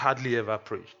verse hardly ever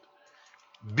preached.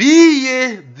 Be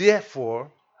ye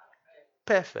therefore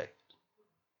perfect.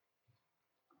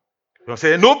 You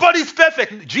say nobody's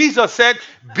perfect. Jesus said,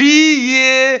 be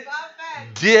ye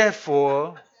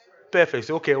therefore perfect.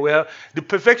 So, okay, well, the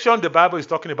perfection the Bible is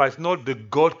talking about is not the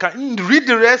God kind. Read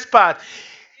the rest part.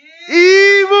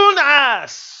 Even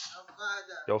as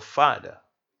your Father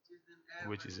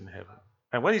which is in heaven.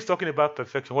 And when he's talking about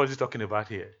perfection, what is he talking about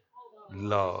here?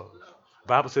 Love. The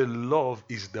Bible says love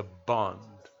is the bond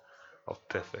of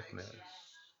perfectness.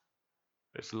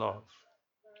 It's love.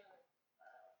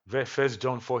 1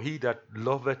 John, for he that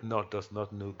loveth not does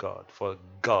not know God, for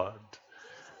God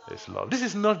is love. This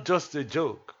is not just a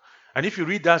joke. And if you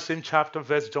read that same chapter,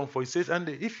 1 John 4, it says, and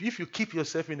if you keep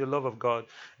yourself in the love of God,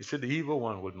 it said the evil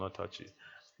one will not touch you.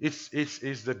 It's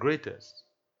the greatest.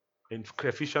 In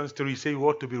Ephesians 3, it says you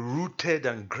ought to be rooted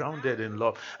and grounded in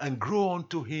love and grow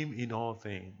unto him in all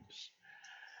things.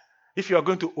 If you are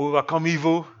going to overcome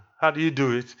evil, how do you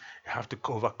do it? You have to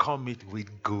overcome it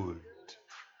with good,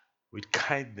 with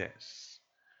kindness.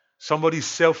 Somebody is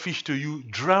selfish to you,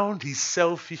 drown his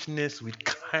selfishness with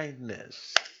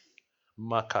kindness.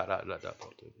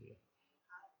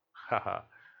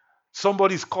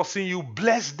 Somebody's cursing you,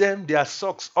 bless them their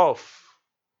socks off.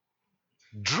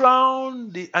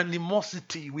 Drown the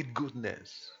animosity with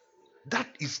goodness. That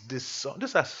is the son.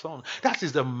 These are sons. That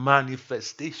is the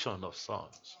manifestation of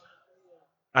sons.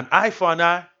 An eye for an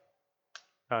eye,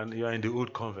 and you are in the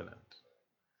old covenant.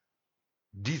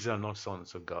 These are not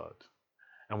sons of God.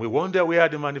 And we wonder where are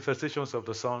the manifestations of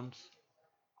the sons.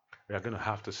 We are going to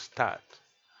have to start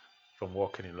from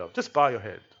walking in love. Just bow your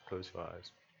head, close your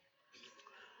eyes.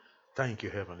 Thank you,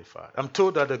 Heavenly Father. I'm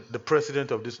told that the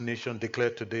president of this nation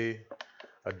declared today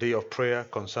a day of prayer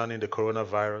concerning the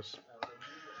coronavirus.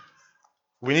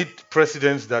 We need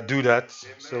presidents that do that,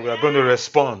 so we are going to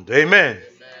respond. Amen.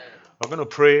 We're going to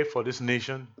pray for this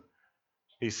nation.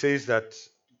 He says that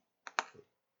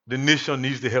the nation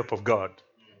needs the help of God,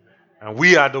 and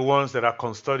we are the ones that are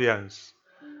custodians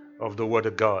of the Word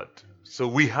of God. So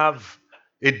we have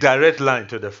a direct line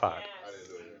to the Father.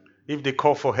 If they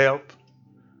call for help,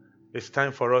 it's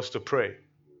time for us to pray.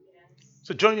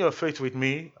 So join your faith with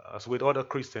me, as with other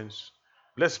Christians.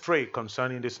 Let's pray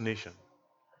concerning this nation.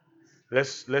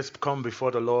 Let's come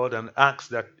before the Lord and ask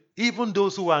that even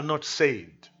those who are not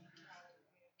saved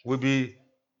will be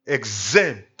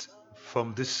exempt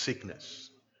from this sickness.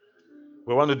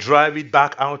 We want to drive it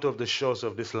back out of the shores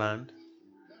of this land.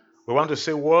 We want to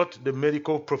say what the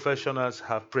medical professionals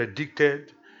have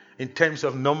predicted in terms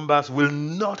of numbers will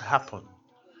not happen.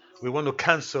 We want to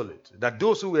cancel it. That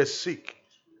those who were sick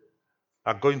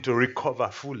are going to recover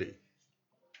fully.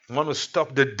 We want to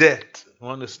stop the death. We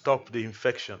want to stop the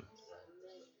infection.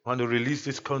 We want to release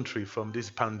this country from this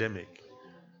pandemic.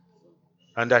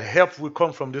 And that help will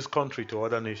come from this country to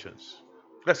other nations.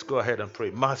 Let's go ahead and pray.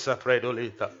 Masa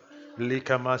predolita.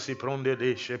 Lika masi pronde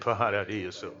de shepahara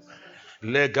dioso.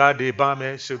 Lega de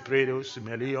bame supredos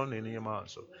melion in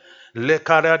yamaso.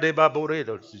 Lekara de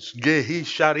baboredos. Gehi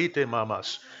sharite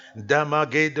mamas.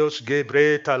 Damagedos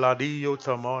gebre taladio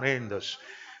tamorendos.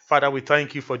 Father, we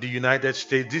thank you for the United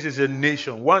States. This is a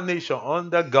nation, one nation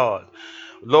under God.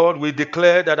 Lord, we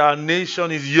declare that our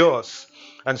nation is yours.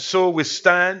 And so we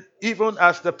stand, even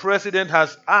as the president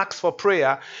has asked for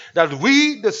prayer, that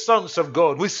we, the sons of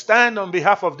God, we stand on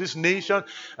behalf of this nation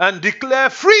and declare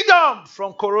freedom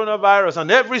from coronavirus and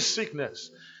every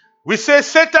sickness. We say,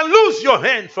 Satan, lose your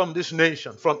hand from this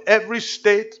nation, from every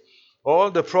state, all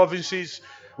the provinces.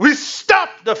 We stop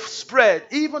the spread,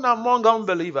 even among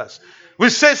unbelievers. We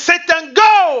say, Satan,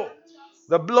 go!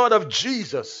 The blood of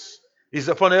Jesus is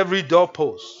upon every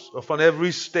doorpost, upon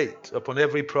every state, upon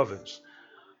every province.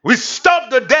 We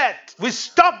stop the death. We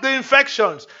stop the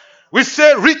infections. We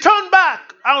say, return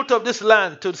back out of this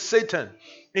land to Satan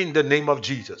in the name of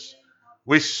Jesus.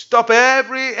 We stop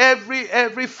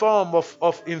every form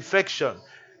of infection,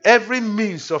 every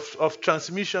means of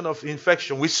transmission of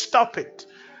infection. We stop it.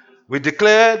 We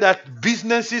declare that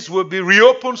businesses will be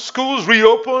reopened, schools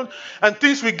reopened, and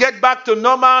things will get back to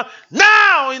normal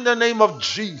now in the name of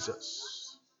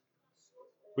Jesus.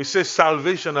 We say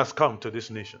salvation has come to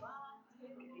this nation.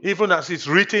 Even as it's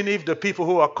written, if the people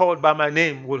who are called by my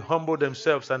name will humble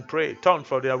themselves and pray, turn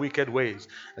from their wicked ways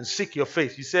and seek your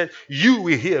face. He said, you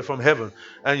will hear from heaven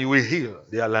and you will heal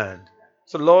their land.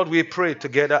 So Lord, we pray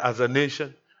together as a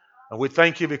nation, and we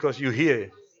thank you because you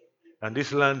hear and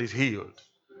this land is healed.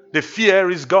 The fear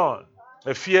is gone.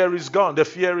 The fear is gone. The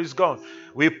fear is gone.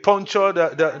 We puncture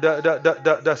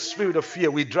the spirit of fear.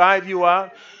 We drive you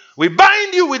out. We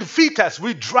bind you with fetus.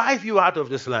 We drive you out of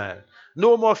this land.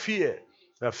 No more fear.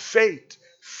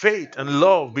 Faith and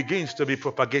love begins to be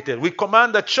propagated. We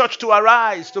command the church to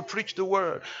arise, to preach the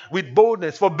word with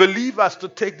boldness, for believers to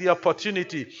take the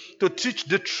opportunity to teach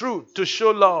the truth, to show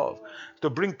love, to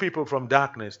bring people from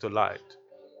darkness to light.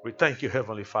 We thank you,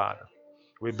 Heavenly Father.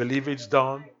 We believe it's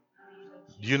done.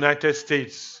 The United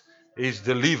States is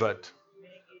delivered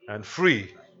and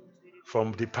free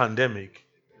from the pandemic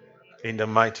in the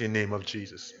mighty name of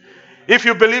Jesus. If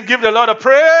you believe, give the Lord a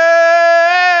praise.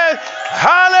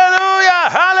 Hallelujah,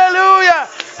 hallelujah,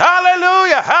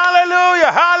 hallelujah,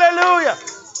 hallelujah, hallelujah,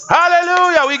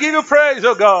 hallelujah. We give you praise,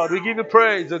 oh God. We give you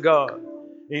praise, oh God.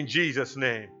 In Jesus'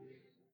 name.